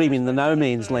just put him in the no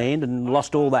man's land and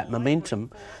lost all that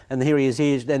momentum, and here he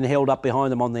is then held up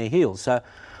behind them on their heels. So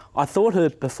I thought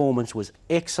her performance was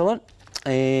excellent,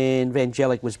 and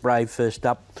Vangelic was brave first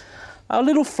up. A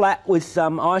little flat with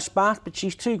Ice Bath, but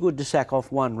she's too good to sack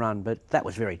off one run, but that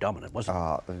was very dominant,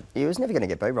 wasn't it? He was never going to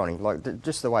get beat, Ronnie. Like,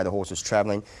 just the way the horse was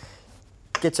travelling.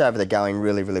 Gets over the going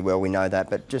really, really well, we know that,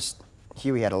 but just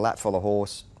Huey had a lap full of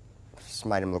horse. Just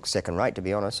made him look second rate, to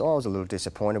be honest. I was a little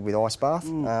disappointed with Ice Bath.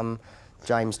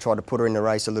 James tried to put her in the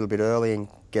race a little bit early and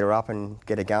get her up and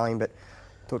get her going, but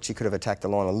thought she could have attacked the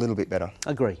line a little bit better.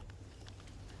 Agree.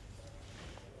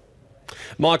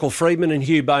 Michael Freedman and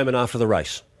Hugh Bowman after the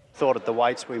race. Thought at the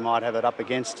weights we might have it up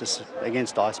against us,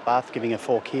 against Ice Bath, giving her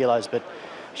 4 kilos, but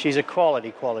she's a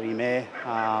quality mare.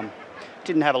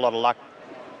 Didn't have a lot of luck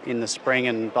in the spring,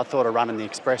 and I thought her run in the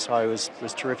Expresso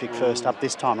was terrific first up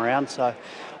this time around. So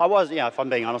I was, if I'm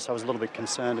being honest, I was a little bit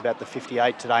concerned about the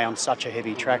 58 today on such a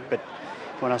heavy track, but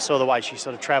when I saw the way she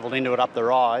sort of travelled into it up the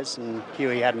rise and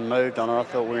Huey hadn't moved on her, I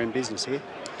thought we were in business here.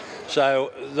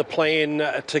 So the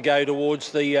plan to go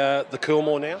towards the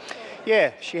Coolmore now?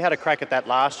 Yeah, she had a crack at that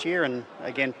last year, and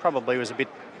again probably was a bit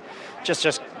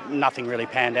just nothing really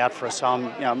panned out for us. So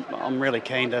I'm really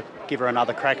keen to give her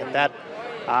another crack at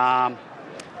that.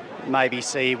 Maybe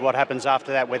see what happens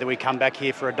after that, whether we come back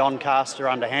here for a Doncaster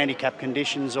under handicap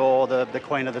conditions or the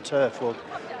Queen of the Turf. We'll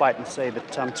wait and see, but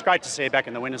it's great to see her back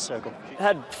in the winner's circle. I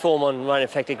had form on Rain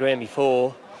Affected Ground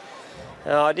before.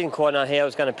 I didn't quite know how it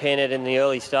was going to pan out in the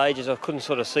early stages. I couldn't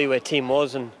sort of see where Tim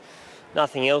was, and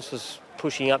nothing else was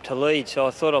pushing up to lead, so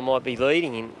I thought I might be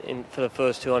leading in for the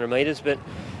first 200 metres, but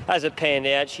as it panned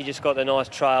out, she just got the nice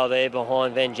trail there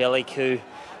behind Vangelic, who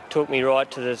took me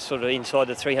right to the sort of inside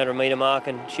the 300 metre mark,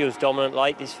 and she was dominant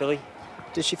late, this filly.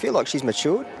 Does she feel like she's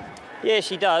matured? Yeah,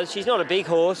 she does. She's not a big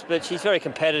horse, but she's very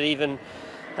competitive, and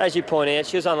as you point out,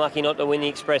 she was unlucky not to win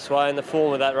the Expressway, and the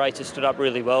form of that race has stood up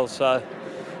really well, so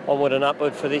onward and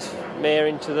upward for this mare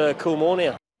into the Coolmore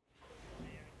now.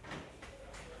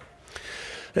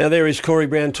 Now there is Corey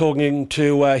Brown talking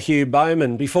to Hugh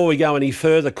Bowman. Before we go any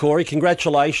further, Corey,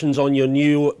 congratulations on your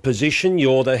new position.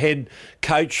 You're the head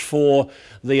coach for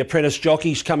the apprentice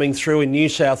jockeys coming through in New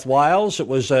South Wales. It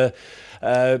was a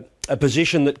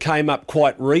position that came up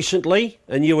quite recently,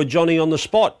 and you were Johnny on the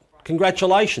spot.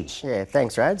 Congratulations. Yeah,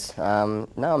 thanks, Rads. No,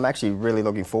 I'm actually really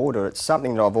looking forward to it. It's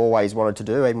something that I've always wanted to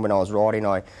do. Even when I was riding,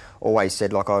 I always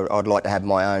said I'd like to have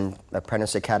my own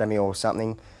apprentice academy or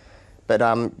something. But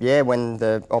yeah, when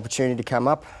the opportunity came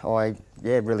up, I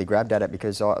really grabbed at it,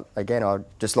 because I'd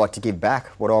just like to give back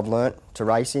what I've learnt to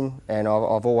racing, and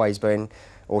I've always been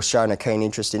shown a keen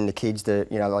interest in the kids to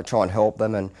try and help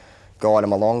them and guide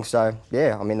them along. So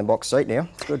yeah, I'm in the box seat now.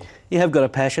 It's good. You have got a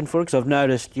passion for it, because I've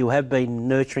noticed you have been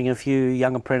nurturing a few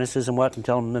young apprentices and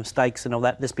telling them mistakes and all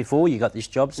that just before you got this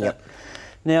job. So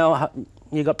now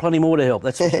you've got plenty more to help,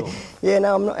 that's for sure. Yeah,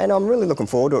 no, I'm really looking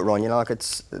forward to it, Ron.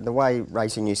 It's the way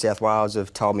Racing New South Wales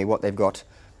have told me what they've got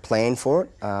planned for it.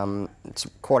 It's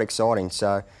quite exciting.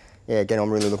 So yeah, again,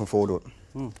 I'm really looking forward to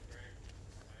it.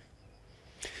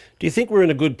 Do you think we're in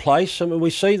a good place? I mean, we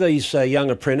see these young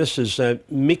apprentices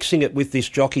mixing it with this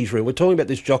jockeys room. We're talking about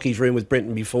this jockeys room with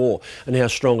Brenton before and how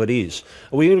strong it is.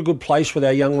 Are we in a good place with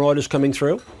our young riders coming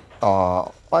through?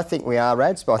 I think we are,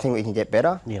 Rads, but I think we can get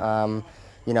better. Yeah.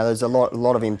 There's a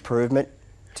lot of improvement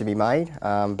to be made.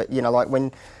 But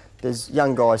when there's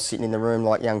young guys sitting in the room,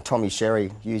 like young Tommy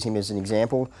Sherry, use him as an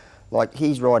example.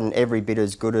 He's riding every bit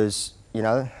as good as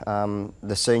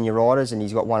the senior riders, and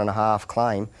he's got 1.5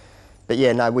 claim. But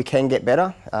yeah, no, we can get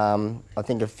better. I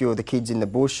think a few of the kids in the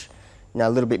bush, a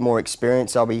little bit more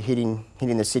experience. I'll be hitting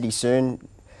the city soon.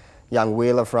 Young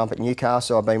Wheeler from up at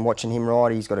Newcastle, I've been watching him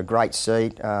ride. He's got a great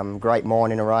seat, great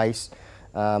mind in a race.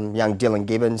 Young Dylan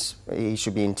Gibbons, he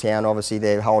should be in town. Obviously,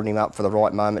 they're holding him up for the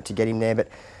right moment to get him there. But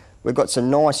we've got some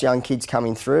nice young kids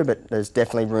coming through, but there's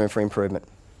definitely room for improvement.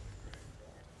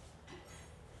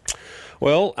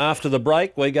 Well, after the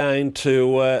break, we're going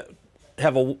to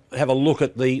have a look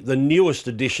at the newest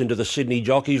addition to the Sydney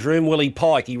Jockeys Room, Willie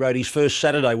Pike. He rode his first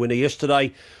Saturday winner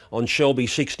yesterday on Shelby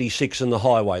 66 and the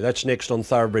Highway. That's next on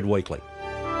Thoroughbred Weekly.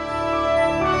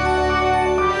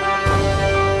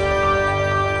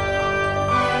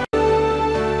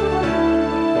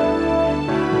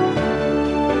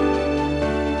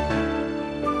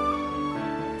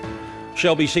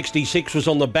 Shelby 66 was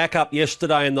on the back up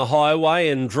yesterday in the highway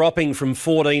and dropping from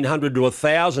 1,400 to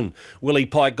 1,000. Willie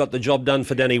Pike got the job done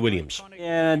for Danny Williams.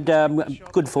 And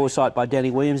good foresight by Danny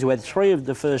Williams, who had 3 of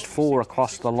the first 4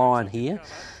 across the line here.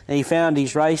 And he found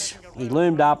his race, he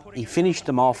loomed up, he finished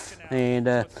them off, and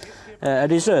a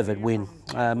deserved win.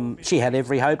 She had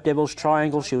every hope, Devil's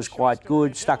Triangle. She was quite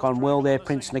good, stuck on well there,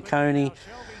 Prince Nakoni,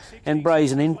 and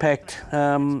Brazen Impact.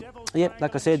 Yep,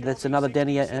 like I said, that's another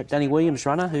Danny Williams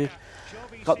runner who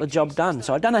got the job done.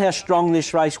 So I don't know how strong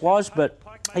this race was, but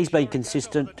he's been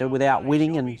consistent without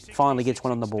winning and finally gets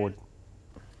one on the board.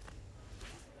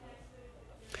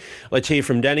 Let's hear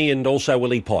from Danny and also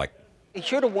Willie Pike. He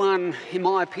should have won, in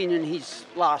my opinion, his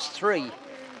last 3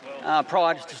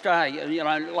 prior to today. You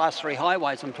know, last 3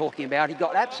 highways I'm talking about. He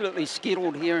got absolutely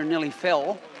skittled here and nearly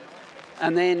fell.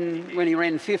 And then when he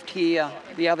ran 5th here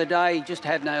the other day, he just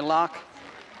had no luck.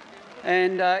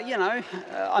 And, you know,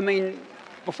 I mean,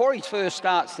 before his first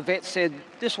starts, the vet said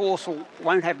this horse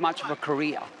won't have much of a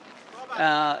career.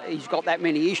 He's got that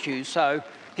many issues, so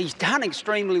he's done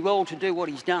extremely well to do what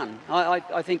he's done.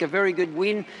 I think a very good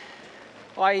win.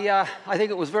 I think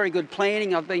it was very good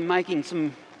planning. I've been making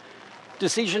some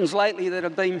decisions lately that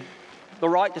have been the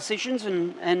right decisions,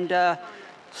 and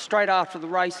straight after the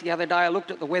race the other day, I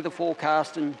looked at the weather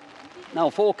forecast, and they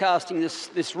were forecasting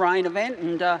this rain event,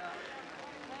 and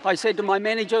I said to my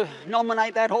manager,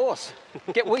 nominate that horse,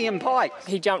 get William Pike.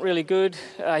 He jumped really good.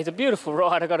 He's a beautiful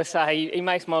rider, I've got to say. He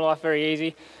makes my life very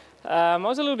easy. I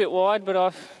was a little bit wide, but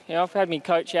I've had my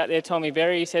coach out there, Tommy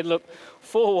Berry. He said, look,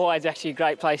 4 wide's actually a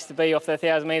great place to be off the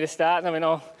 1,000-metre start. And I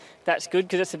mean, that's good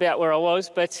because that's about where I was.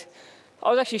 But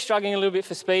I was actually struggling a little bit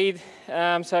for speed,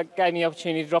 so it gave me the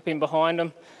opportunity to drop in behind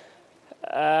him.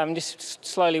 Just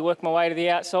slowly work my way to the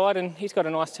outside, and he's got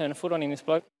a nice turn of foot on him, this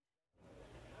bloke.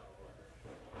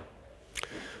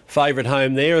 Favourite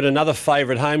home there, and another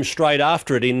favourite home straight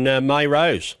after it in May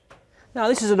Rose. No,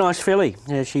 this is a nice filly.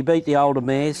 She beat the older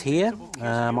mares here.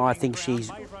 I think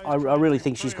I really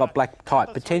think she's got black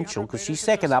type potential because she's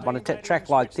second up on a track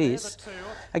like this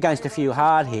against a few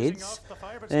hard heads,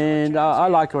 and I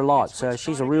like her a lot. So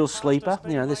she's a real sleeper.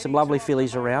 You know, there's some lovely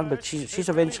fillies around, but she's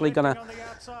eventually going to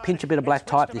pinch a bit of black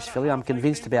type, this filly. I'm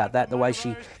convinced about that, the way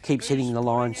she keeps hitting the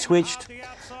line. Switched.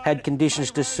 Had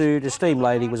conditions to suit. Esteemed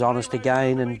Lady was honest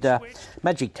again, and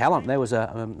Magic Talent, there was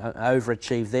a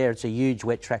overachieved there. It's a huge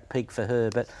wet track peak for her,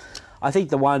 but I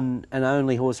think the one and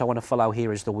only horse I want to follow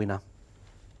here is the winner.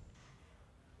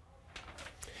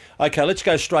 OK, let's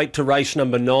go straight to race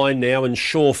number 9 now, and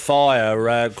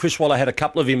Surefire. Chris Waller had a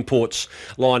couple of imports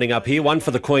lining up here, one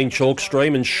for the Queen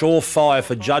Chalkstream and Surefire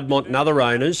for Juddmonte and other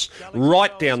owners,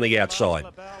 right down the outside.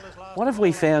 What have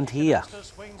we found here?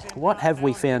 What have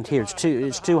we found here?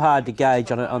 It's too hard to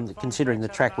gauge on considering the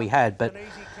track we had, but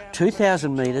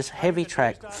 2,000 metres, heavy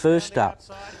track, first up,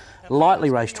 lightly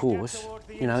raced horse.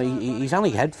 You know, he's only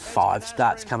had 5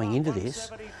 starts coming into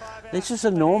this. This is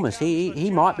enormous.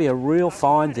 He might be a real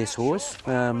find, this horse.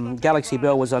 Galaxy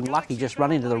Bell was unlucky, just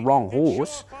run into the wrong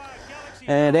horse.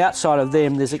 And outside of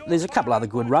them, there's a couple other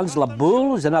good runs. La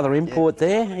Boule is another import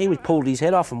there. He pulled his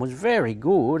head off and was very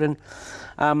good. And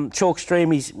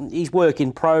Chalkstream, he's work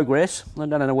in progress. I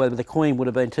don't know whether the Queen would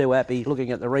have been too happy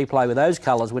looking at the replay with those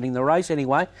colours winning the race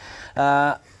anyway.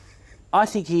 I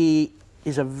think he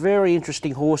is a very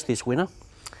interesting horse, this winner.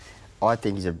 I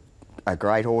think he's a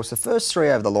great horse. The first 3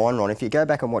 over the line, Ron, if you go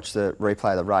back and watch the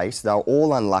replay of the race, they were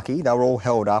all unlucky. They were all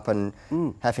held up and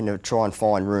having to try and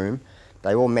find room.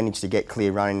 They all managed to get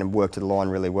clear running and work to the line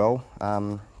really well.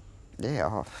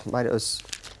 Mate, it was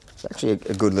actually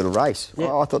a good little race.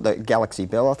 Yeah. I thought that Galaxy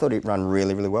Bell, I thought it ran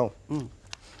really, really well.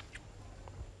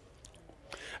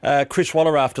 Chris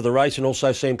Waller after the race, and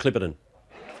also Sam Clipperton.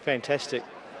 Fantastic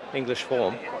English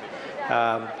form,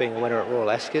 being a winner at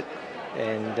Royal Ascot,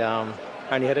 and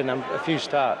only had a few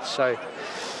starts, so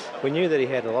we knew that he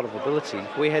had a lot of ability.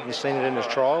 We hadn't seen it in his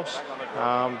trials,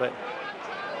 but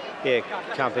yeah,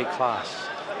 can't beat class.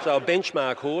 So a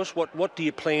benchmark horse, what do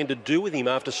you plan to do with him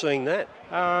after seeing that?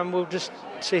 We'll just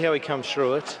see how he comes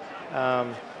through it.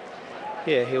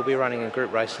 He'll be running in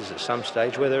group races at some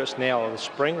stage, whether it's now or the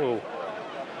spring,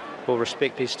 we'll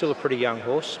respect. He's still a pretty young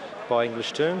horse by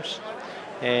English terms,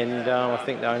 and I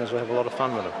think the owners will have a lot of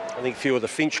fun with him. I think a few of the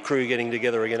Finch crew getting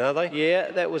together again, are they?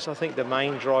 Yeah, that was, I think, the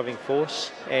main driving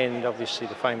force, and obviously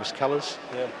the famous colours.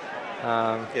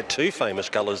 Yeah. 2 famous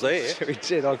colours there. He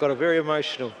did. I got very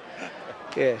emotional.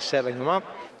 Yeah, saddling them up.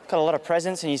 Got a lot of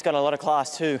presence, and he's got a lot of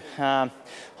class too.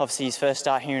 Obviously his first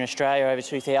start here in Australia, over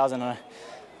 2,000 on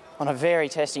a very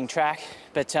testing track,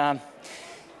 but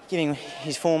giving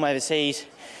his form overseas,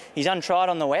 he's untried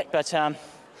on the wet, but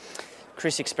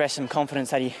Chris expressed some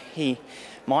confidence that he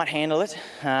might handle it,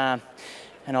 and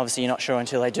obviously you're not sure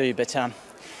until they do. But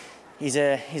he's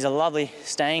a lovely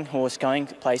staying horse going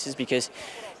places because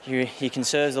he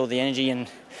conserves all the energy. And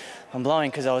I'm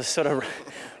blowing because I was sort of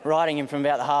riding him from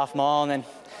about the half mile and then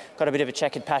got a bit of a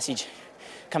checkered passage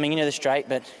coming into the straight,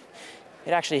 but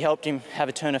it actually helped him have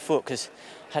a turn of foot because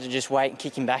I had to just wait and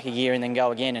kick him back a gear and then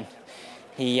go again. And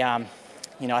he, I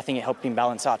think it helped him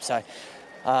balance up. So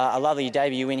a lovely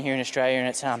debut win here in Australia, and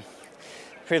it's a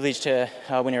privilege to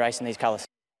win a race in these colours.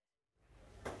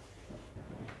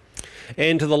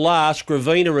 And to the last,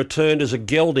 Gravina returned as a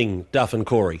gelding, Duff and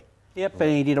Corey. Yep, and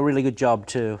he did a really good job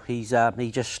too. He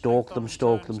just stalked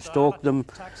them,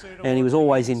 and he was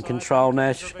always in control,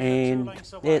 Nash. And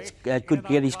yeah, it's good to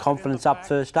get his confidence up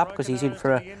first up because he's in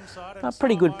for a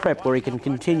pretty good prep where he can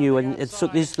continue. And it's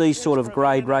these sort of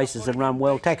grade races and run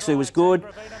well. Taxu was good.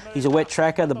 He's a wet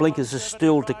tracker. The blinkers are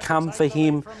still to come for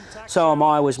him. So Am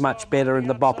I was much better in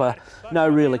the bopper. No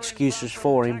real excuses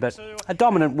for him, but a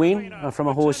dominant win from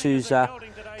a horse who's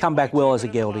come back well as a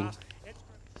gelding.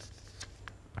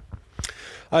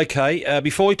 OK,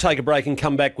 before we take a break and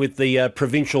come back with the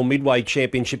Provincial Midway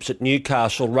Championships at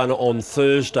Newcastle run on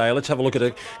Thursday, let's have a look at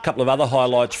a couple of other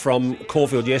highlights from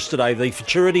Caulfield yesterday, the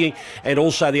Futurity and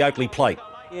also the Oakley Plate.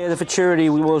 Yeah, the Futurity,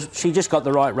 she just got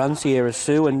the right run, Sierra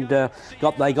Sue, and they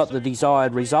got the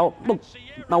desired result. Look,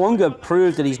 Mwanga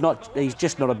proved that he's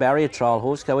just not a barrier trial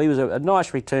horse, so he was a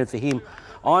nice return for him.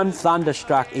 I'm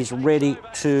Thunderstruck is ready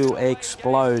to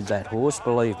explode, that horse,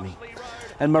 believe me.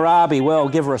 And Marabi, well,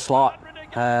 give her a slot.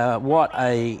 What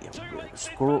a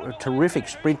terrific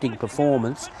sprinting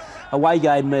performance. Away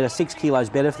game made her 6 kilos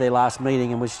better for their last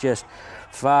meeting and was just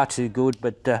far too good.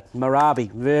 But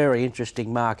Marabi, very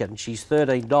interesting market, and she's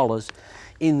 $13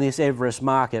 in this Everest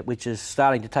market, which is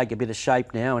starting to take a bit of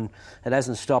shape now, and it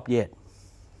hasn't stopped yet.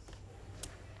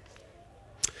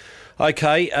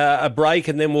 OK, a break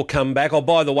and then we'll come back. Oh,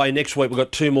 by the way, next week we've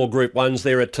got 2 more Group 1s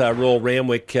there at Royal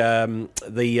Randwick,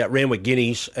 the Randwick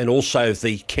Guineas and also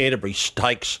the Canterbury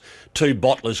Stakes, 2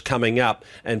 bottlers coming up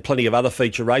and plenty of other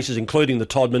feature races, including the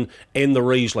Todman and the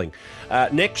Riesling.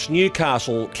 Next,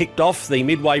 Newcastle kicked off the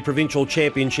Midway Provincial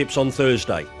Championships on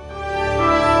Thursday.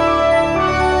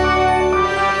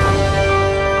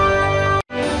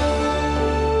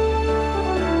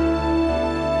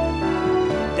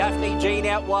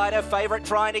 Wider, favourite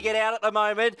trying to get out at the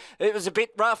moment. It was a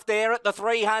bit rough there at the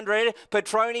 300.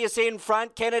 Petronius in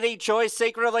front. Kennedy Choice,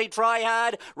 Secretly Try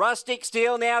Hard. Rustic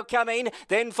Steel now coming.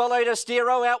 Then followed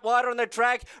Astero out wider on the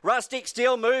track. Rustic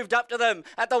Steel moved up to them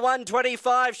at the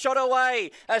 125. Shot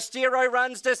away. Astero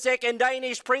runs to second.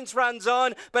 Danish Prince runs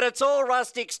on. But it's all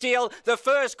Rustic Steel. The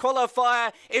first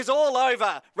qualifier is all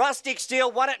over. Rustic Steel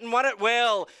won it and won it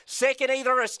well. Second,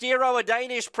 either Astero or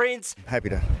Danish Prince. Happy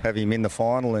to have him in the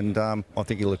final, and I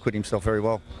think he'll acquit himself very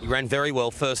well. He ran very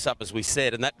well first up, as we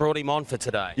said, and that brought him on for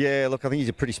today. Yeah, look, I think he's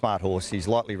a pretty smart horse. He's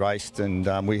lightly raced,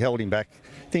 and we held him back.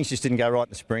 Things just didn't go right in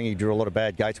the spring. He drew a lot of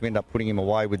bad gates. We ended up putting him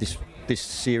away with this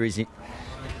series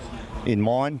in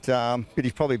mind. But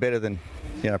he's probably better than,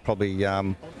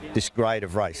 this grade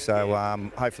of race.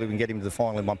 So hopefully we can get him to the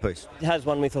final in one piece. He has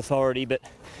won with authority, but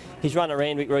his run at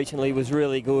Randwick recently was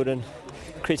really good, and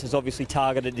Chris has obviously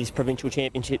targeted his provincial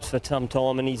championships for some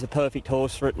time, and he's a perfect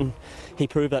horse for it, and he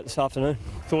proved that this afternoon.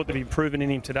 Thought that he'd proven in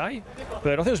him today,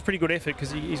 but I think it was a pretty good effort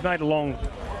because he's made a long,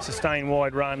 sustained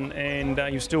wide run, and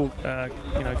he was still,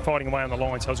 fighting away on the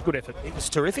line, so it was a good effort. He was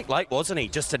terrific late, wasn't he?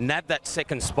 Just to nab that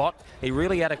second spot, he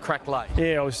really had a crack late.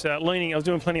 Yeah, I was leaning. I was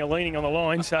doing plenty of leaning on the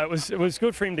line, so it was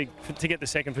good for him to get the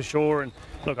second for sure. And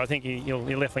look, I think he'll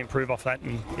definitely improve off that,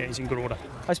 and yeah, he's in good order.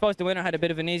 I suppose the winner had a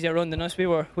bit of an easier run than us. We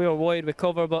were wide with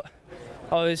cover, but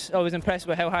I was impressed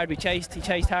with how hard we chased. He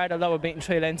chased hard, although we're beating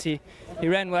 3 lengths. He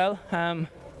ran well.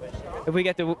 If we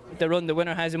get the run the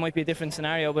winner has, it might be a different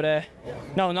scenario. But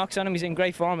no knocks on him. He's in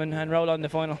great form and roll on the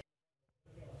final.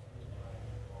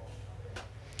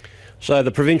 So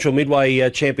the Provincial Midway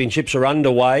Championships are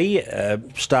underway,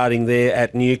 starting there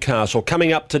at Newcastle.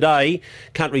 Coming up today,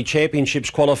 Country Championships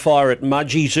qualifier at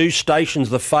Mudgee. Zoo Station's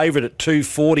the favourite at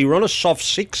 240. We're on a soft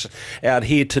 6 out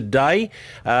here today.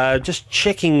 Just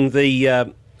checking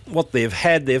the what they've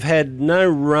had. They've had no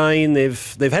rain.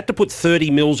 They've had to put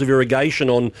 30 mils of irrigation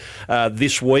on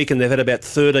this week, and they've had about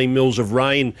 13 mils of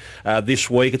rain this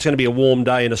week. It's going to be a warm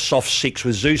day and a soft 6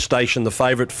 with Zoo Station the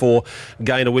favourite for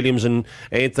Gaynor Williams and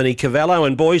Anthony Cavallo.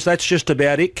 And boys, that's just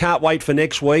about it. Can't wait for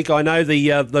next week. I know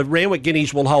the Randwick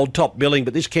Guineas will hold top billing,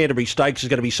 but this Canterbury Stakes is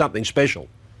going to be something special.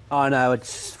 I know,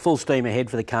 it's full steam ahead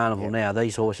for the carnival now.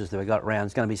 These horses that we've got around,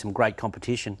 it's going to be some great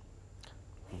competition.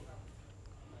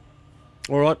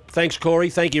 All right. Thanks, Corey.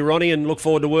 Thank you, Ronnie, and look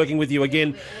forward to working with you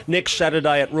again next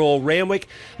Saturday at Royal Randwick.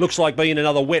 Looks like being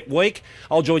another wet week.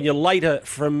 I'll join you later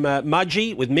from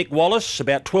Mudgee with Mick Wallace,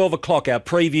 about 12 o'clock, our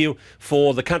preview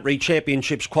for the Country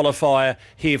Championships qualifier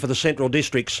here for the Central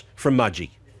Districts from Mudgee.